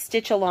EGA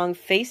Stitch Along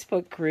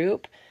Facebook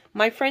group.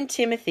 My friend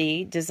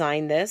Timothy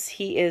designed this.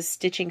 He is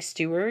Stitching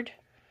Steward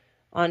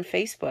on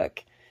Facebook.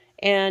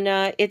 And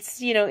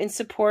it's, you know, in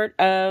support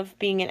of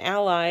being an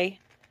ally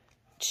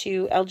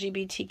to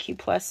LGBTQ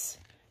plus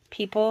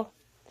people.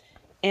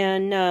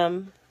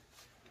 And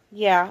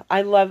yeah,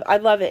 I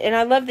love it. And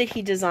I love that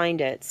he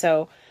designed it.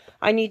 So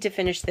I need to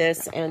finish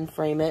this and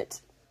frame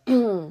it.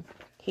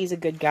 He's a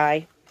good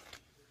guy.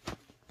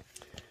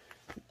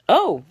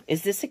 Oh,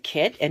 is this a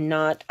kit and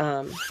not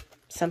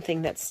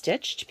something that's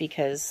stitched?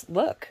 Because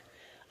look,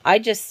 I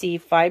just see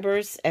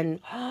fibers, and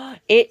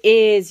it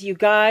is, you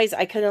guys,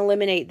 I can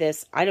eliminate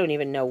this. I don't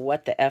even know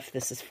what the F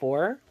this is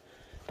for,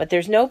 but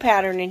there's no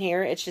pattern in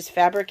here. It's just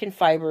fabric and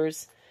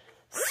fibers.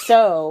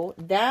 So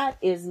that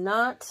is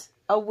not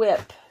a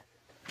WIP.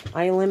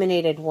 I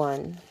eliminated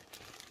one.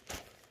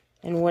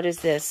 And what is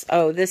this?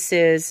 Oh, this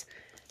is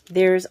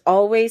There's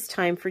Always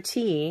Time for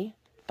Tea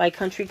by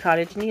Country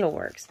Cottage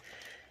Needleworks.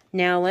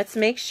 Now, let's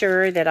make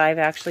sure that I've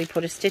actually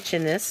put a stitch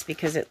in this,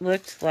 because it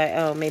looked like,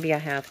 oh, maybe I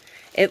have.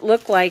 It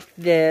looked like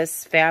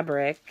this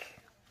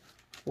fabric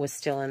was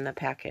still in the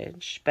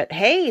package. But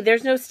hey,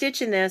 there's no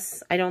stitch in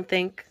this, I don't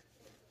think.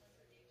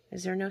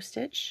 Is there no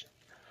stitch?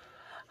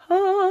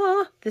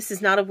 Ah, this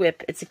is not a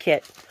WIP, it's a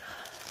kit.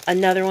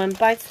 Another one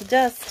bites the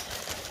dust.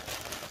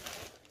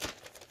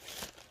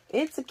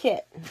 It's a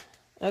kit.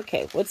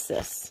 Okay, what's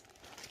this?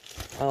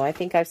 Oh, I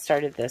think I've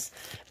started this.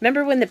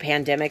 Remember when the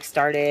pandemic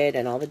started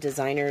and all the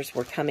designers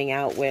were coming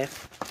out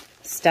with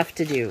stuff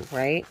to do,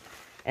 right?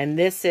 And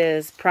this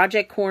is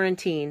Project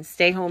Quarantine,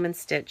 Stay Home and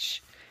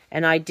Stitch.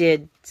 And I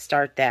did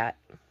start that.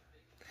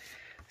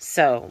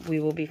 So we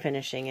will be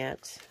finishing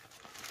it,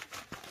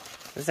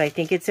 because I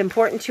think it's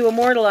important to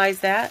immortalize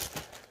that,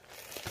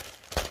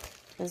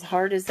 as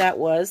hard as that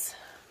was.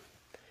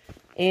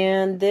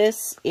 And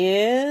this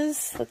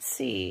is, let's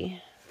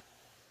see.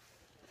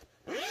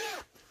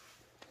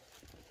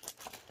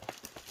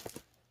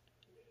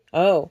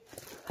 Oh,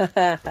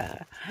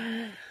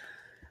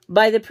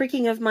 by the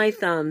pricking of my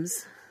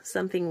thumbs,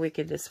 something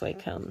wicked this way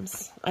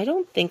comes. I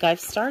don't think I've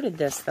started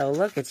this, though.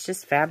 Look, it's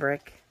just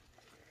fabric.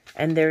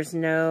 And there's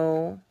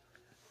no,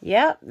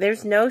 yeah,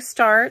 there's no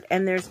start,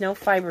 and there's no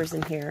fibers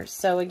in here.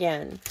 So,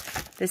 again,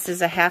 this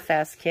is a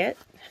half-ass kit.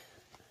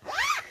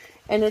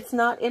 And it's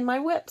not in my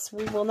WIPs.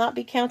 We will not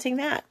be counting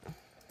that.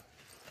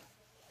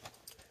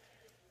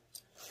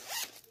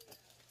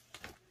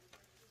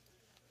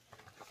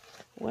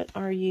 What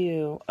are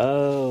you?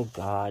 Oh,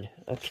 God.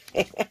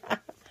 Okay.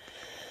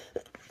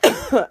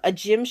 A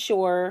Jim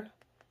Shore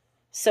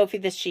Sophie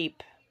the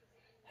Sheep.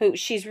 Who,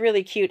 she's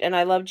really cute, and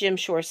I love Jim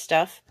Shore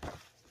stuff.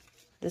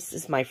 This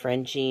is my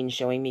friend Jean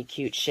showing me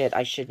cute shit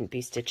I shouldn't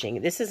be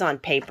stitching. This is on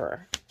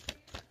paper.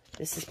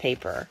 This is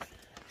paper.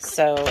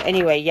 So,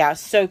 anyway, yeah,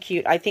 so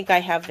cute. I think I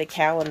have the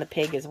cow and the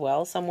pig as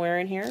well somewhere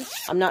in here.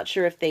 I'm not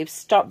sure if they've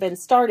been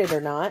started or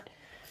not.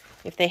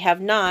 If they have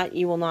not,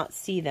 you will not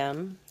see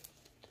them.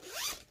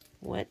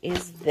 What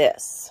is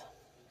this?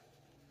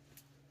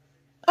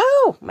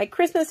 Oh, my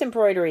Christmas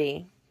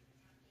embroidery.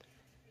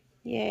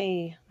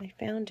 Yay, I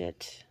found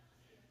it.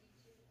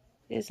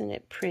 Isn't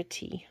it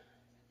pretty?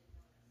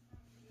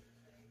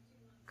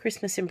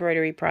 Christmas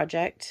embroidery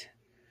project.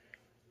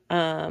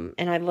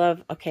 And I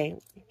love, okay,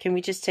 can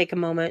we just take a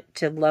moment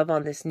to love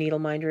on this needle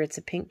minder? It's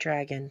a pink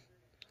dragon.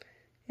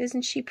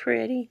 Isn't she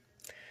pretty?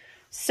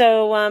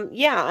 So,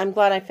 yeah, I'm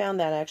glad I found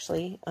that,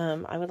 actually.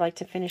 I would like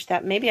to finish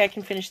that. Maybe I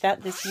can finish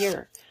that this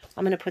year.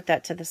 I'm going to put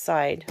that to the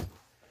side.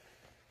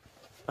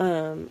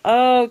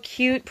 Oh,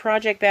 cute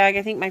project bag.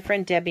 I think my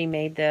friend Debbie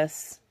made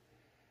this.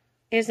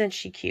 Isn't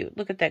she cute?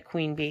 Look at that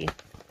queen bee.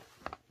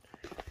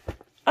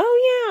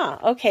 Oh,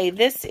 yeah. Okay,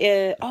 this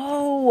is...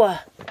 Oh,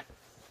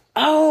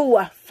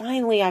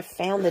 finally I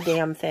found the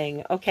damn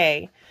thing.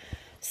 Okay.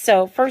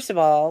 So, first of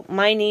all,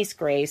 my niece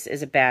Grace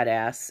is a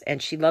badass,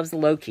 and she loves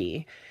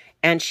Loki.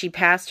 And she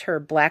passed her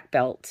black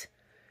belt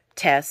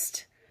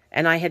test,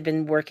 and I had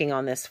been working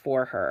on this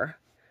for her.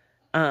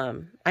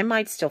 I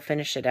might still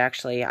finish it,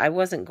 actually. I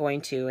wasn't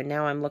going to, and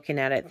now I'm looking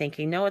at it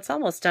thinking, no, it's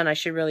almost done. I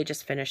should really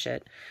just finish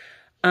it.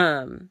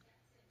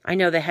 I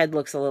know the head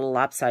looks a little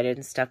lopsided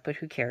and stuff, but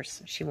who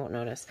cares? She won't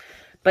notice.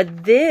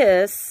 But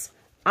this,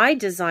 I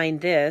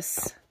designed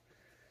this,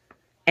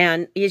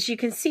 and as you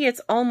can see,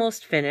 it's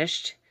almost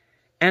finished,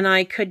 and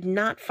I could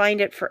not find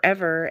it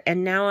forever,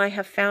 and now I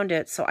have found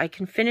it, so I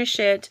can finish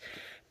it,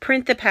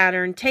 print the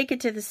pattern, take it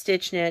to the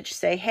Stitch Niche,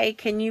 say, hey,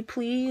 can you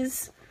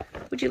please,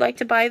 would you like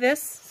to buy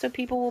this so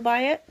people will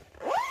buy it?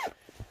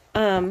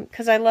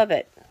 Because I love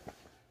it.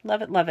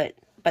 Love it, love it.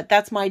 But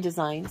that's my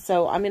design.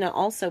 So I'm going to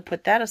also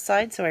put that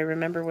aside so I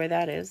remember where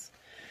that is.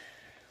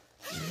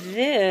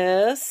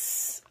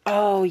 This,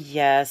 oh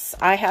yes,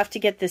 I have to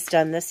get this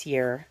done this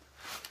year.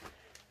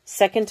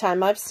 Second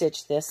time I've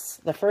stitched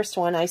this. The first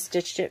one I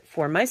stitched it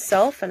for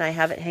myself and I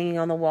have it hanging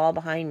on the wall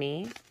behind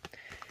me.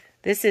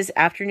 This is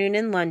Afternoon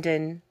in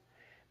London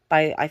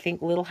by, I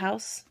think, Little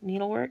House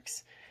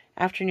Needleworks.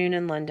 Afternoon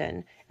in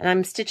London. And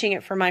I'm stitching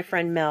it for my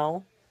friend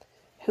Mel,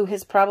 who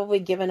has probably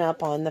given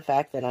up on the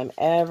fact that I'm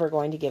ever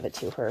going to give it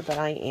to her, but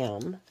I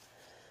am.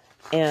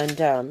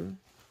 And,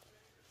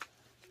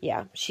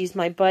 yeah, she's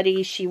my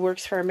buddy. She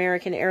works for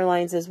American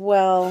Airlines as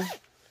well.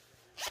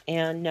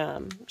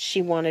 And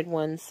she wanted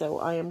one, so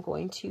I am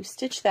going to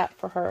stitch that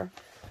for her.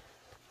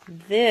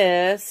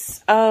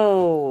 This,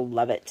 oh,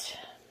 love it.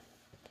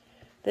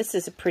 This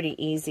is a pretty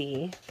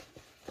easy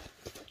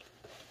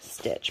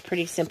stitch.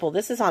 Pretty simple.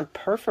 This is on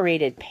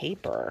perforated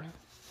paper,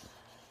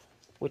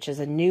 which is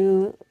a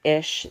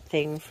new-ish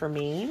thing for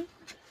me.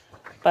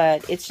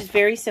 But it's just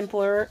very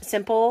simple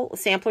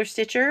sampler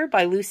stitcher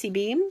by Lucy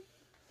Beam,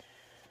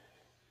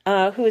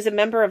 who is a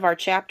member of our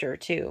chapter,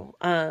 too.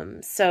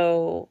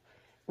 So,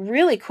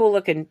 really cool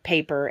looking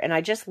paper, and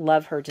I just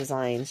love her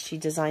designs. She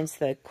designs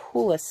the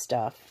coolest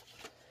stuff.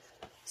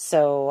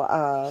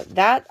 So,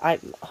 that I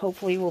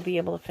hopefully will be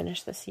able to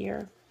finish this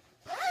year.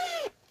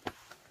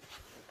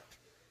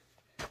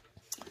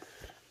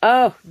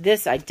 Oh,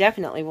 this I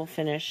definitely will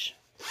finish.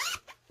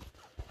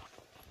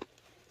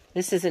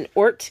 This is an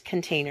Ort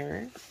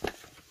container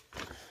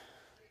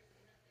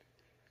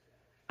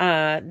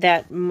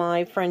that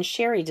my friend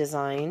Sherry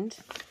designed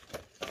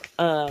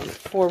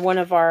for one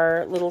of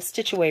our little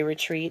stitch away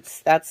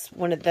retreats. That's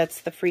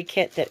the free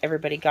kit that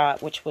everybody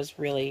got, which was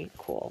really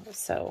cool.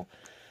 So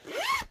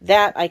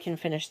that I can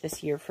finish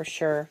this year for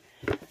sure.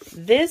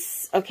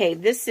 This, okay,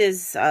 this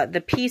is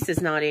the piece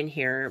is not in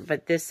here,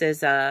 but this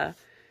is a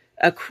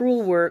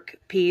crewel work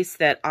piece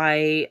that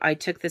I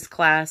took this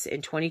class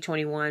in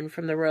 2021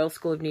 from the Royal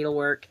School of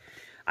Needlework.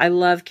 I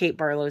love Kate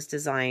Barlow's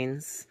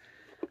designs.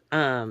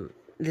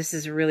 This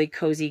is a really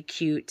cozy,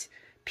 cute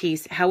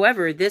piece.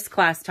 However, this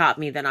class taught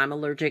me that I'm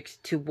allergic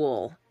to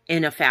wool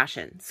in a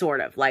fashion,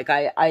 sort of. Like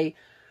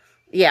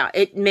yeah,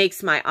 it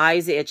makes my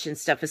eyes itch and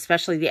stuff,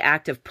 especially the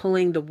act of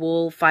pulling the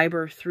wool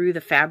fiber through the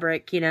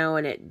fabric, you know,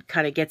 and it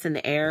kind of gets in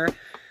the air.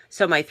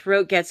 So my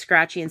throat gets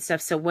scratchy and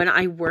stuff. So when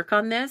I work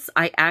on this,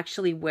 I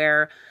actually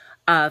wear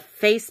a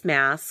face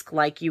mask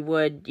like you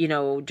would, you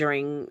know,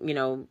 during, you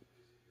know,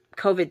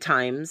 COVID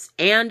times,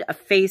 and a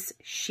face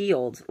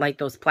shield like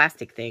those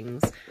plastic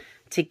things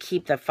to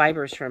keep the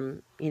fibers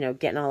from, you know,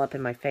 getting all up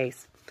in my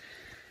face.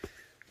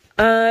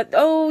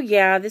 Oh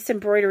yeah, this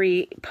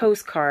embroidery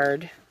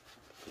postcard.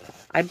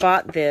 I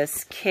bought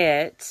this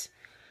kit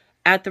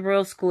at the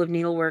Royal School of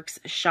Needleworks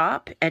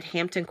shop at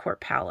Hampton Court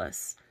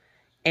Palace.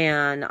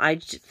 And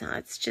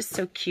it's just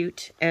so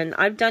cute. And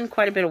I've done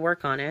quite a bit of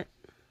work on it.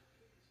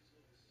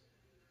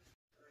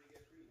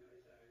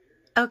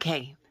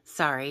 Okay,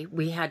 sorry.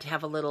 We had to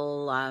have a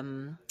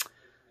little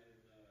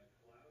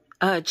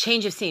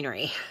change of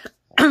scenery.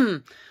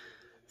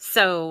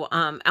 So,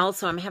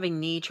 also I'm having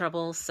knee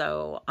trouble,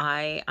 so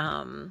I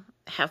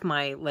have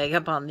my leg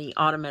up on the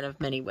ottoman of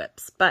many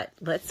whips. But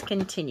let's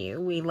continue.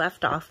 We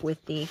left off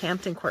with the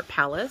Hampton Court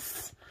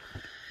Palace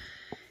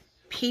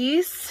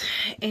piece,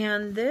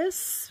 and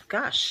this,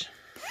 gosh,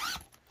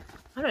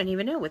 I don't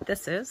even know what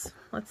this is.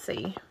 Let's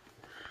see.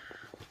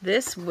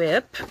 This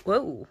WIP,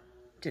 whoa,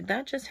 did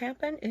that just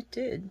happen? It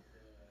did.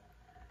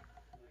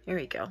 Here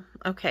we go.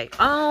 Okay.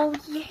 Oh,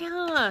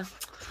 yeah.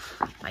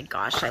 My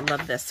gosh, I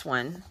love this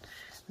one.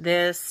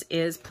 This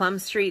is Plum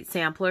Street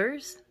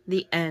Samplers.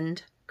 The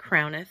End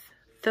Crowneth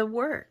the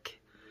Work.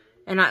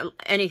 And I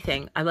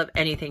love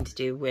anything to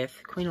do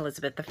with Queen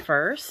Elizabeth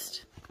I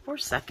or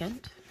II.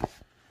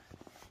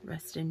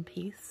 Rest in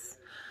peace.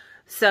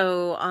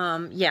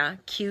 So, yeah,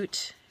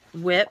 cute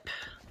WIP.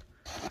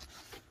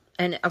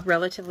 And a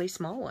relatively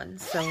small one.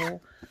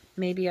 So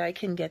maybe I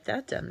can get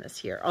that done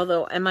this year.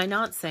 Although, am I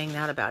not saying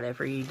that about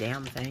every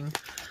damn thing?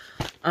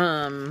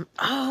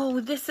 Oh,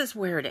 this is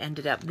where it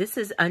ended up. This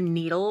is a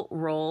needle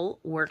roll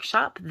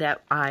workshop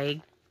that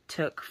I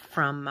took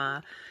from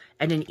at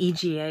an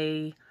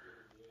EGA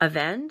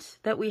event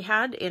that we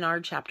had in our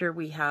chapter.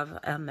 We have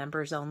a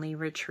members only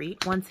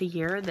retreat once a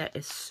year that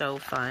is so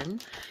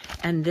fun.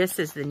 And this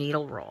is the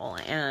needle roll.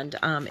 And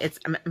it's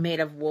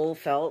made of wool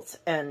felt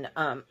and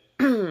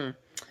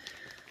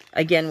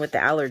again with the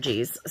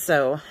allergies.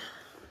 So,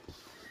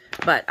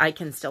 but I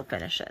can still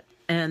finish it.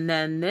 And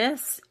then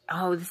this,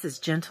 oh, this is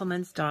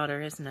Gentleman's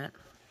Daughter, isn't it?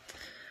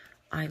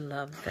 I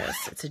love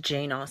this. It's a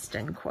Jane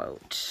Austen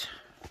quote.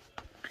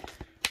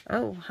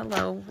 Oh,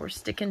 hello. We're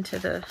sticking to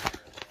the,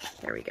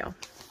 there we go.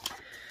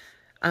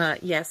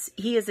 Yes,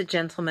 he is a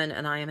gentleman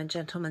and I am a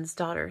gentleman's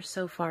daughter.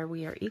 So far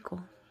we are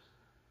equal.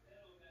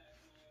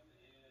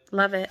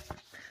 Love it.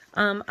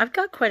 I've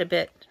got quite a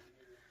bit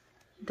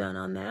done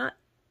on that.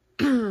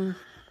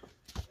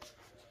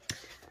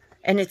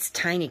 And it's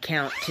tiny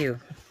count too.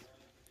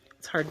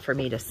 It's hard for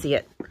me to see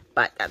it,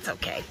 but that's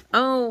okay.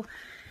 Oh,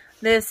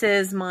 this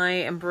is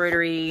my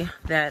embroidery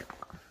that,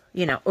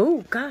 you know,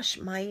 oh gosh,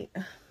 my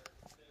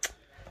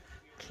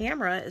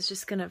camera is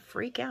just going to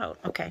freak out.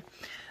 Okay.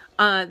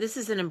 This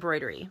is an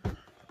embroidery.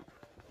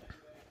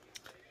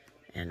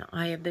 And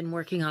I have been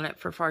working on it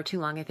for far too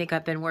long. I think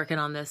I've been working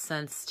on this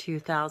since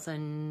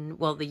 2000,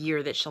 well, the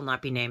year that shall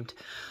not be named.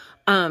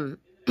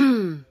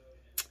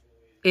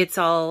 It's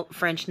all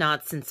French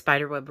knots and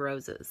spiderweb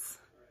roses.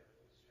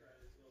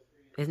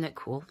 Isn't it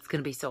cool? It's going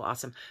to be so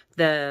awesome.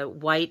 The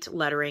white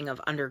lettering of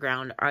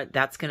Underground,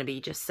 that's going to be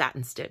just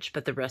satin stitch,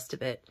 but the rest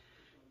of it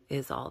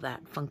is all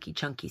that funky,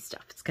 chunky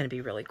stuff. It's going to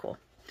be really cool.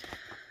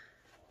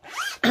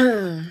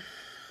 I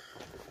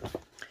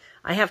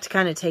have to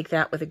kind of take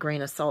that with a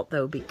grain of salt,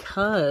 though,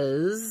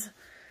 because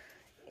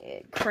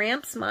it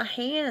cramps my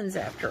hands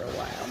after a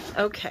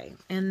while. Okay,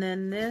 and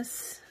then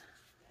this.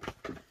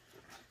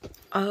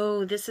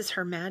 Oh, this is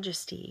Her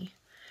Majesty.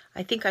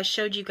 I think I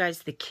showed you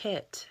guys the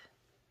kit.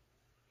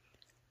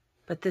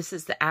 But this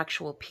is the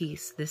actual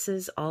piece. This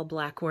is all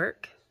black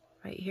work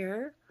right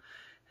here.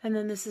 And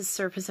then this is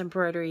surface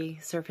embroidery,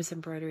 surface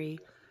embroidery.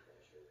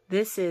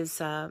 This is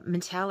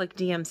metallic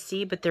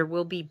DMC, but there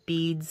will be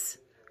beads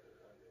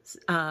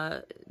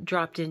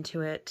dropped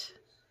into it.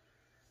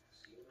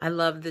 I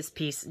love this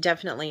piece.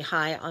 Definitely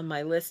high on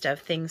my list of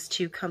things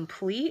to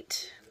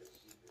complete.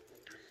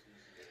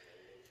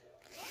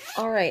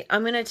 All right,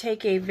 I'm going to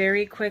take a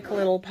very quick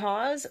little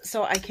pause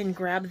so I can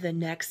grab the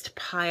next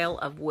pile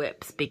of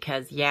WIPs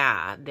because,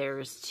 yeah,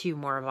 there's 2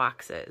 more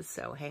boxes.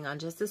 So hang on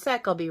just a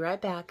sec. I'll be right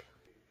back.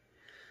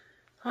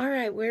 All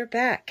right, we're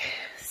back.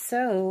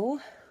 So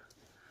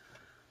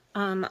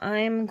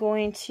I'm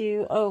going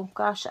to, oh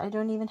gosh, I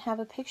don't even have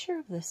a picture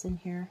of this in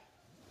here.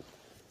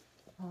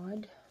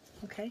 Odd.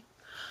 Okay.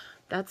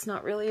 That's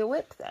not really a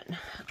WIP then.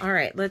 All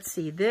right, let's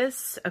see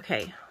this.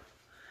 Okay.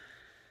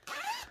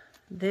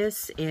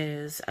 This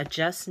is a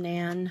Just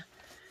Nan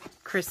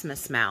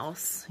Christmas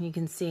mouse. You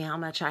can see how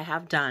much I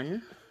have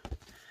done.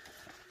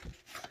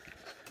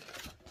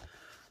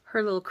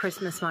 Her little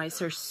Christmas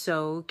mice are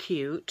so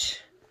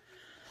cute.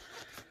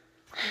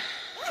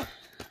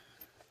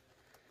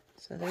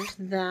 So there's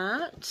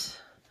that.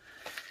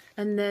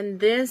 And then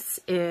this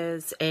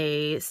is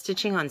a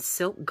Stitching on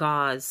Silk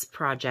Gauze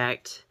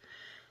project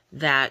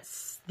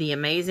that's the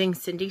amazing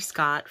Cindy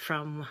Scott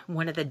from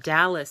one of the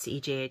Dallas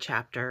EGA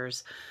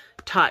chapters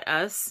taught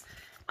us.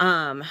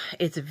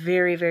 It's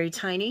very, very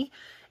tiny,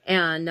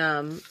 and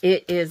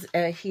it is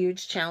a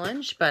huge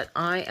challenge, but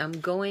I am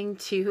going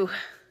to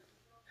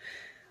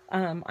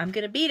I'm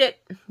gonna beat it.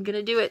 I'm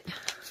gonna do it.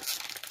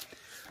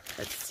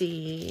 Let's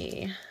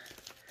see.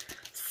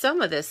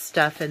 Some of this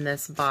stuff in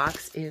this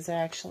box is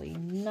actually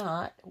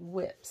not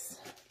WIPs,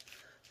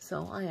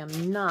 so I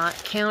am not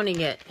counting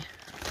it.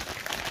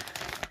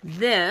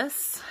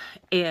 This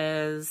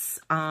is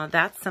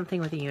that's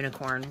something with a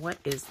unicorn. What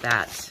is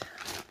that?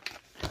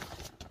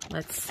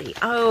 Let's see.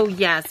 Oh,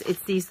 yes. It's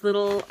these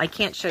little, I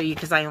can't show you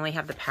because I only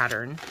have the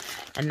pattern,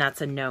 and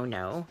that's a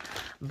no-no.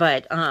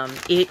 But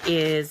it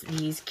is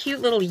these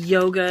cute little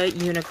yoga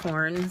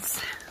unicorns.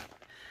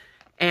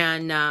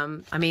 And,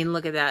 I mean,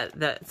 look at that.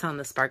 That's on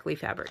the sparkly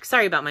fabric.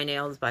 Sorry about my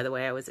nails, by the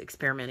way. I was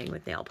experimenting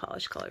with nail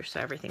polish colors, so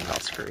everything's all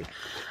screwy.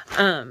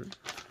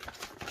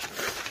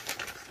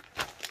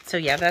 So,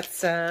 yeah,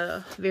 that's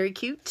very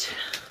cute.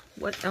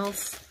 What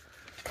else?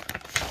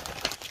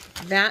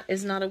 That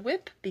is not a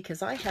WIP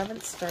because I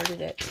haven't started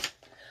it.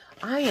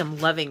 I am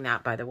loving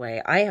that, by the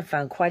way. I have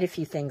found quite a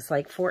few things.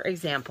 Like, for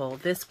example,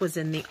 this was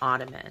in the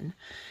ottoman.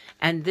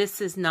 And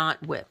this is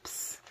not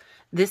WIPs.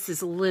 This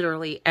is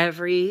literally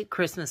every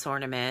Christmas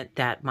ornament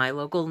that my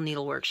local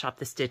needle workshop,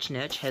 the Stitch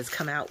Niche, has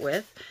come out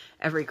with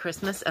every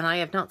Christmas. And I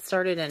have not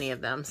started any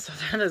of them. So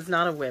that is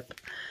not a WIP.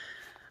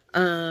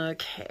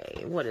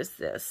 Okay, what is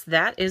this?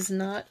 That is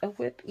not a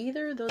WIP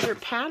either. Those are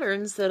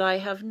patterns that I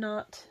have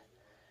not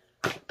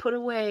put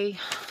away.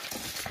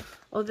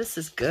 Oh, this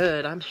is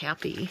good. I'm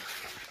happy.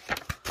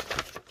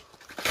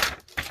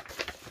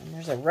 And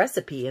there's a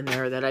recipe in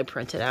there that I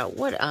printed out.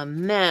 What a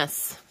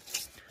mess.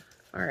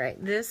 All right,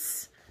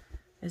 is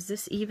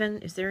this even?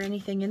 Is there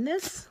anything in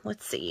this?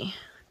 Let's see.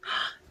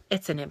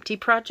 It's an empty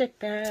project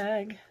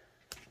bag.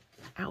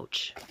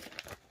 Ouch.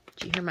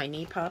 Did you hear my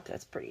knee pop?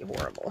 That's pretty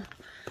horrible.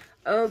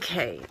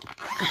 Okay.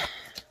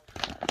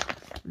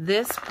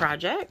 This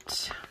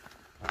project,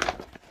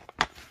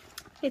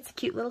 it's a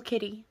cute little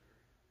kitty.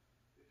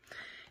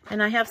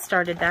 And I have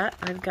started that.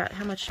 I've got,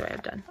 how much do I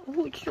have done?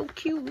 Oh, it's so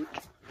cute.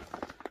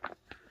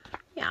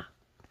 Yeah.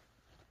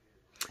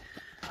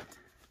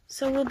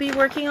 So we'll be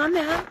working on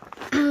that.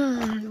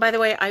 By the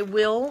way, I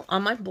will,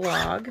 on my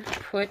blog,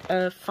 put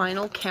a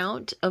final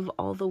count of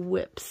all the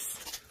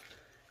WIPs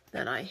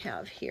that I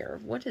have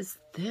here. What is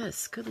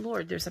this? Good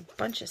Lord, there's a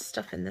bunch of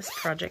stuff in this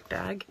project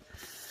bag.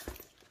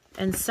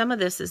 And some of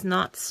this is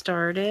not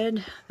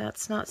started.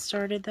 That's not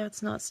started.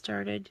 That's not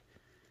started.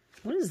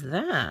 What is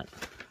that?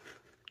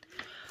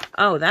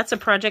 Oh, that's a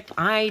project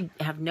I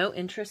have no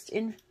interest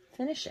in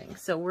finishing.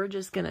 So we're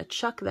just going to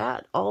chuck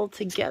that all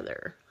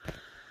together.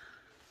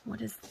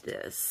 What is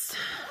this?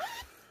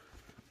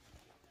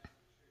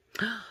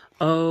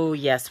 Oh,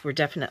 yes, we're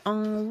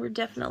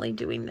definitely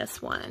doing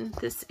this one.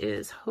 This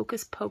is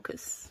Hocus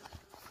Pocus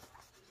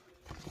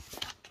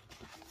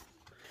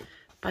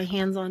by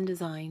Hands On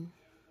Design.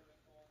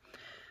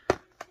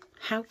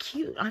 How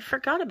cute. I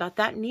forgot about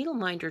that needle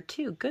minder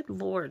too. Good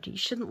Lord, you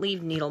shouldn't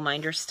leave needle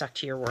minders stuck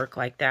to your work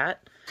like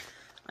that.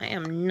 I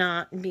am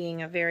not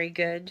being a very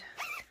good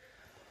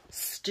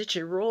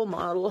stitchy role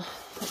model.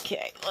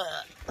 Okay,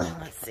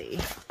 let's see.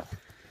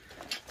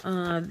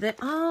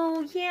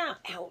 Oh yeah,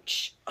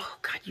 ouch. Oh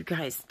God, you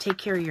guys, take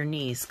care of your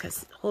knees,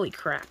 because holy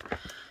crap,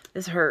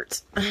 this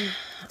hurts.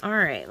 All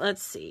right,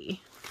 let's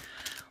see.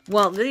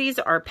 Well, these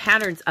are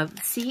patterns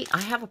of, see, I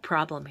have a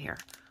problem here.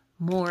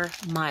 More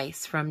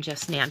mice from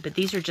Just Nan, but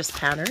these are just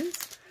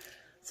patterns,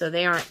 so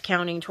they aren't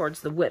counting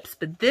towards the WIPs,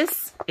 but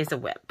this is a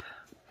WIP.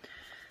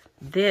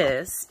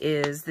 This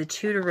is the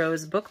Tudor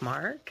Rose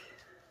bookmark,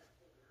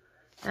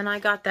 and I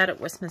got that at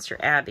Westminster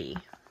Abbey.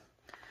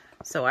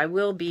 So I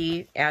will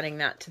be adding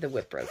that to the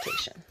WIP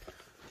rotation.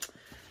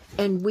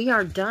 And we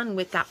are done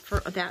with that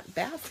for that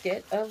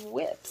basket of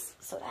WIPs.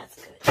 So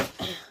that's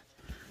good.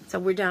 So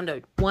we're down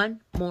to one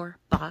more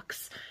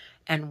box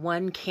and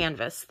one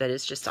canvas that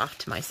is just off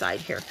to my side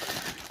here.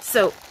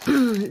 So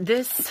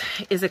this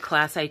is a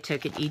class I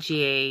took at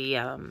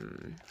EGA,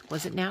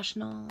 was it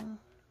National?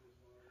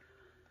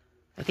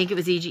 I think it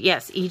was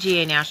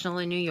EGA National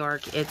in New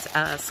York. It's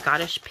a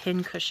Scottish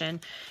pin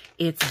cushion.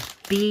 It's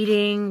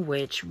beading,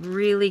 which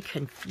really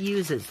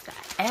confuses the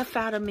F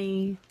out of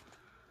me.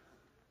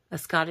 A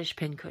Scottish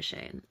pin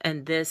cushion.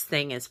 And this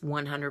thing is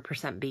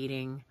 100%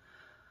 beading.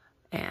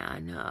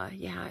 And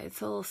yeah,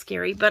 it's a little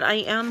scary, but I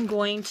am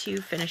going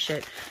to finish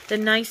it. The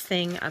nice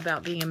thing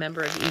about being a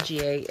member of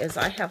EGA is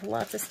I have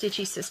lots of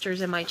stitchy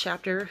sisters in my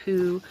chapter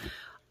who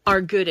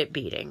are good at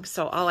beading.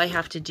 So all I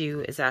have to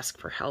do is ask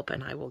for help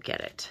and I will get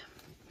it.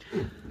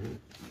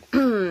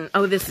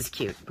 Oh, this is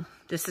cute.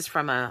 This is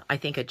from I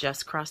think a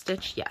Just Cross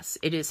Stitch. Yes,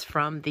 it is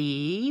from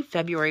the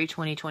February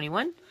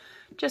 2021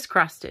 Just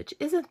Cross Stitch.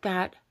 Isn't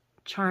that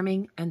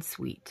charming and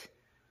sweet?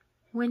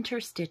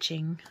 Winter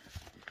stitching.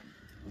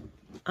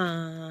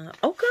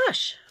 Oh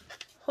gosh,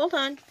 hold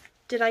on.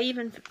 Did I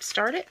even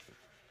start it?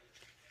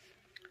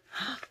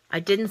 I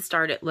didn't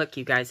start it. Look,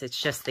 you guys, it's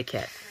just the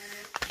kit.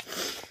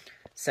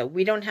 So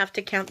we don't have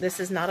to count. This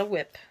is not a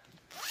WIP.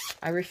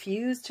 I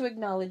refuse to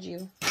acknowledge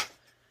you.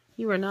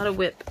 You are not a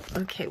WIP.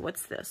 Okay,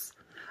 what's this?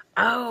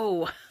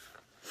 Oh,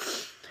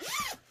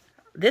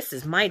 this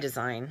is my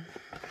design.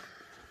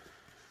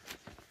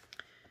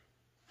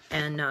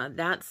 And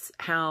that's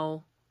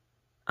how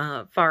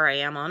far I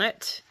am on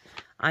it.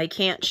 I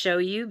can't show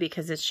you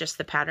because it's just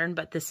the pattern,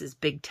 but this is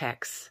Big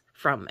Tex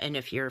from, and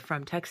if you're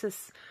from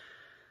Texas,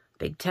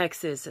 Big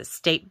Tex is a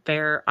state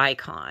fair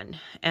icon.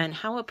 And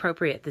how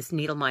appropriate, this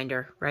needle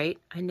minder, right?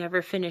 I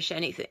never finish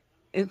anything.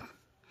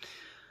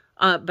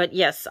 But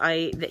yes,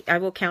 I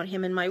will count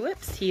him in my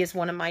WIPs. He is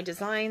one of my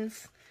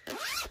designs.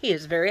 He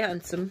is very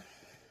handsome.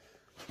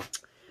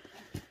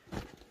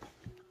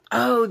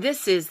 Oh,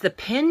 this is the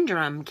pin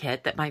drum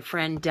kit that my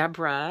friend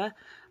Deborah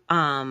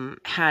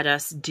had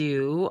us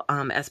do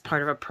as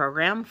part of a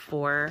program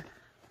for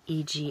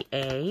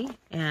EGA.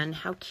 And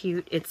how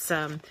cute. It's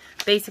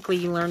basically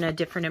you learn a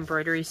different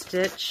embroidery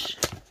stitch.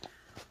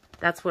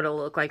 That's what it'll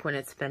look like when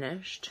it's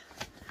finished.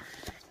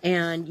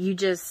 And you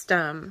just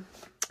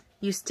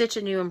you stitch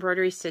a new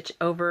embroidery stitch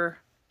over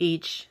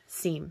each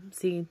seam.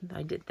 See,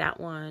 I did that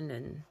one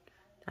and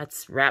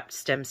That's wrapped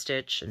stem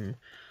stitch and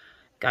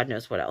God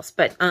knows what else.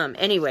 But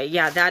anyway,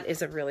 yeah, that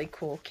is a really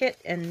cool kit,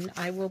 and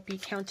I will be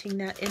counting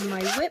that in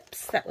my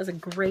WIPs. That was a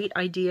great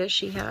idea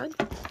she had.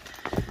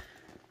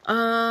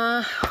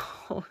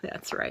 Oh,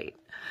 that's right.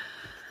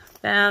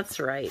 That's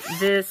right.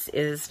 This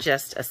is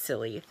just a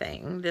silly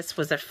thing. This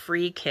was a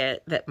free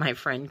kit that my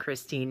friend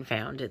Christine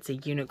found. It's a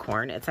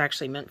unicorn. It's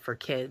actually meant for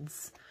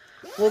kids.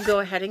 We'll go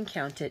ahead and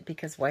count it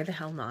because why the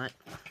hell not?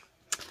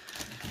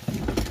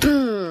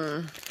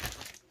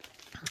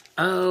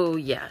 Oh,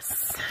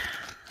 yes.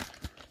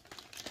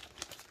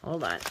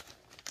 Hold on.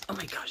 Oh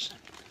my gosh.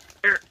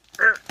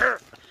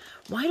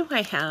 Why do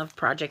I have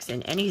projects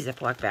in any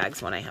Ziploc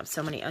bags when I have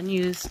so many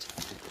unused?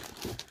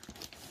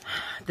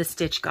 The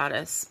Stitch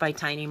Goddess by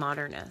Tiny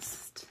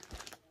Modernist.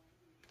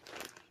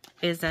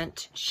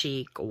 Isn't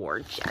she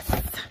gorgeous?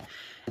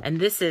 And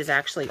this is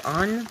actually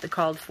on the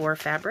called for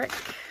fabric.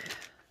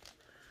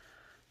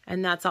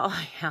 And that's all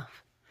I have.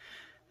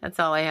 That's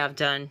all I have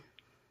done.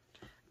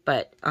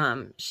 But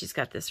she's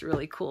got this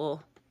really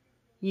cool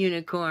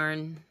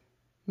unicorn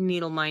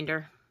needle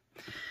minder.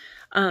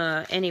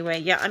 Anyway,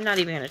 yeah, I'm not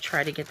even going to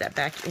try to get that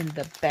back in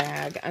the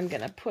bag. I'm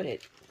going to put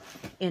it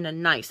in a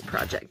nice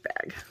project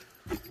bag.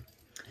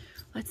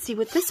 Let's see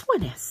what this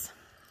one is.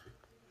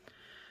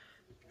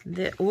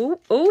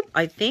 Oh,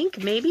 I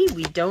think maybe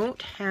we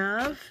don't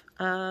have,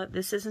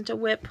 this isn't a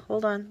WIP.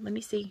 Hold on, let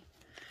me see.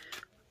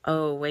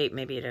 Oh, wait,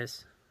 maybe it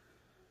is.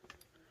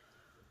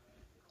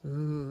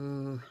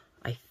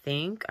 I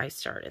think I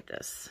started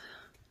this.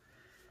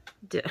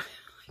 I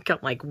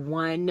got like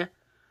one.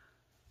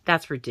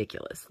 That's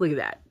ridiculous. Look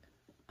at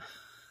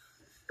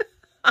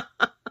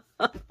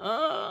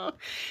that.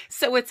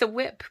 So it's a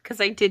WIP because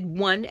I did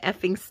one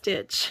effing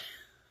stitch.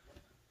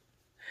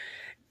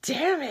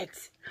 Damn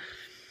it.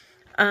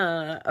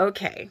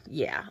 Okay.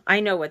 Yeah, I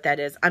know what that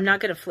is. I'm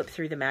not going to flip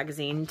through the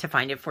magazine to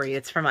find it for you.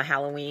 It's from a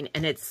Halloween,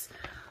 and it's,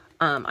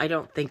 I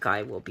don't think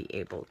I will be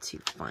able to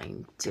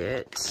find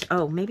it.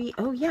 Oh, maybe,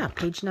 oh yeah,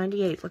 page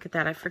 98. Look at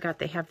that. I forgot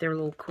they have their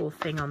little cool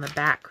thing on the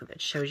back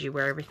that shows you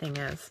where everything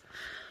is.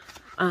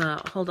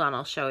 Hold on,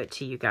 I'll show it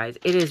to you guys.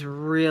 It is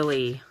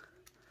really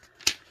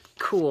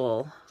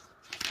cool.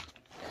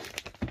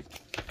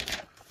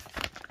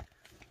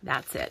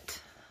 That's it.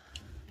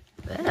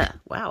 Ugh,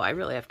 wow, I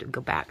really have to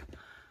go back.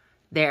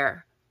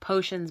 There,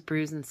 Potions,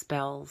 Brews, and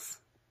Spells.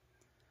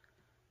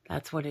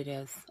 That's what it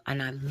is.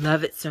 And I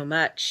love it so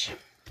much.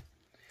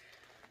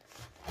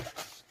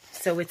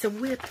 So it's a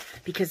WIP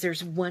because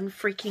there's one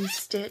freaking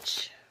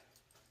stitch.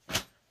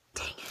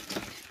 Dang it.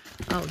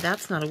 Oh,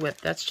 that's not a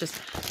WIP. That's just,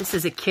 this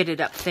is a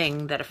kitted up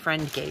thing that a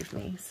friend gave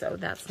me. So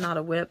that's not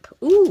a WIP.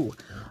 Ooh,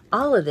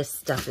 all of this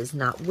stuff is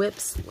not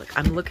WIPs. Look,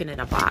 I'm looking in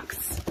a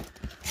box.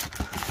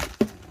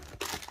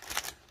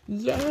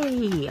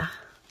 Yay.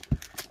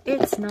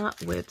 It's not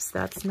WIPs.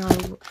 That's not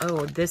a,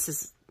 oh, this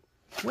is,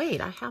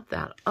 wait, I have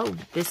that. Oh,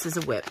 this is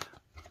a WIP.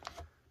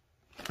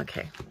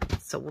 Okay,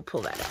 so we'll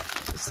pull that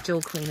out.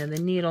 Still cleaning the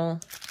needle.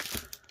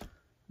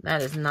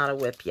 That is not a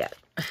WIP yet.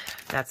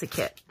 That's a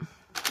kit.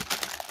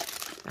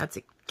 That's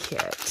a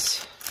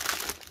kit.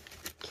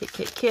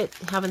 Kit.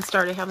 Haven't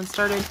started.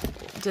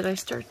 Did I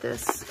start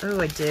this? Oh,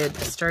 I did.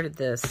 I started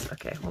this.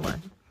 Okay, hold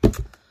on.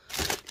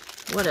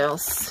 What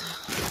else?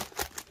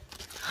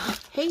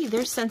 Hey,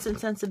 there's Sense and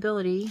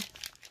Sensibility.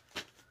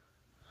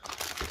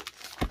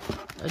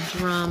 A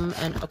drum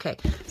and, okay.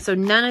 So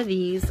none of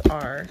these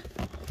are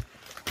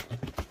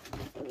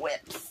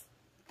WIPs.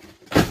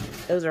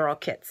 Those are all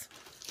kits.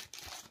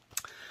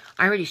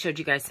 I already showed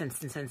you guys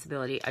Sense and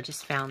Sensibility. I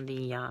just found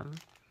the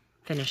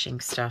finishing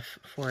stuff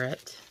for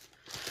it.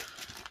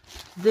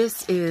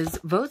 This is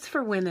Votes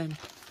for Women.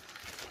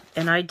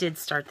 And I did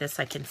start this,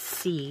 I can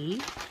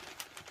see.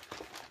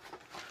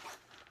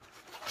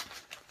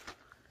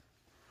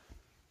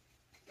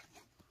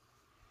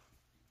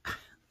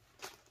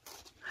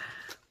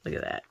 Look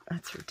at that.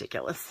 That's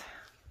ridiculous.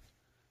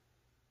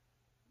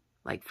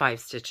 Like 5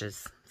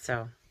 stitches.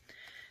 So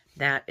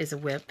that is a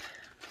WIP.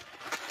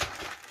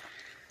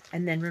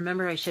 And then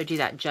remember I showed you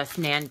that Just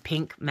Nan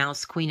pink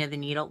mouse Queen of the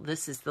Needle.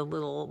 This is the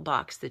little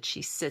box that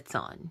she sits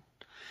on.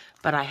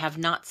 But I have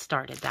not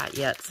started that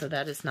yet, so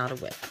that is not a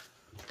WIP.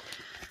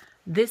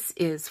 This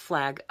is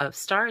Flag of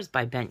Stars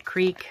by Bent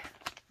Creek.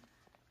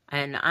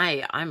 And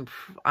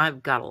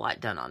I've got a lot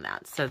done on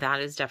that. So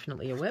that is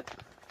definitely a WIP.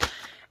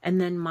 And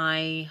then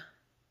my,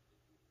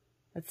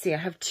 let's see, I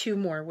have 2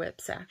 more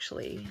WIPs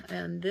actually.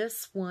 And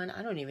this one,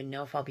 I don't even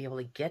know if I'll be able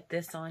to get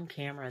this on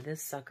camera.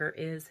 This sucker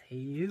is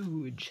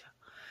huge.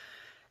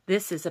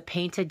 This is a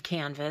painted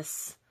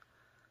canvas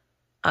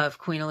of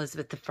Queen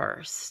Elizabeth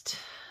I.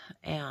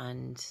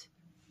 And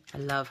I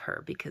love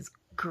her because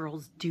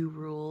girls do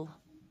rule.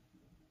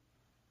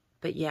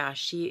 But yeah,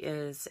 she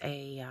is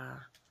a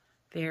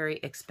very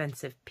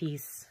expensive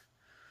piece.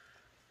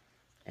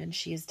 And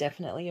she is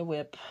definitely a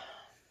WIP.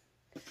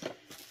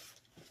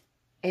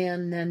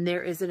 And then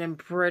there is an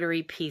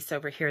embroidery piece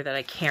over here that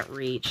I can't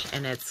reach.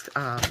 And it's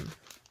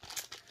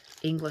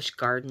English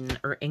Garden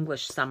or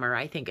English Summer,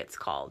 I think it's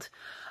called.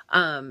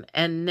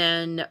 And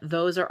then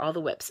those are all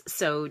the WIPs.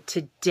 So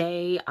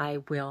today I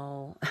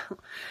will,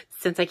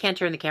 since I can't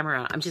turn the camera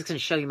on, I'm just going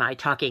to show you my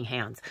talking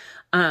hands.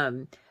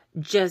 I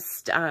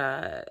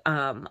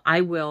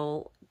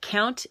will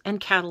count and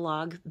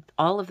catalog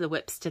all of the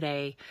WIPs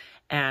today,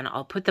 and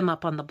I'll put them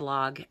up on the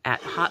blog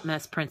at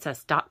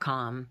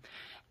hotmessprincess.com.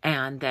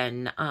 And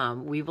then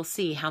we will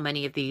see how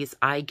many of these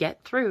I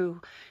get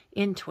through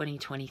in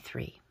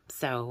 2023.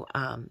 So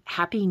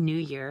happy New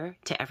Year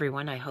to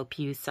everyone. I hope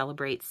you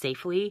celebrate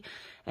safely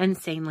and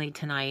sanely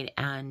tonight,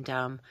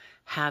 and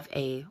have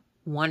a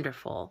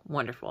wonderful,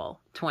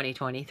 wonderful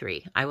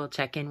 2023. I will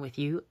check in with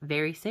you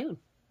very soon.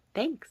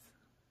 Thanks.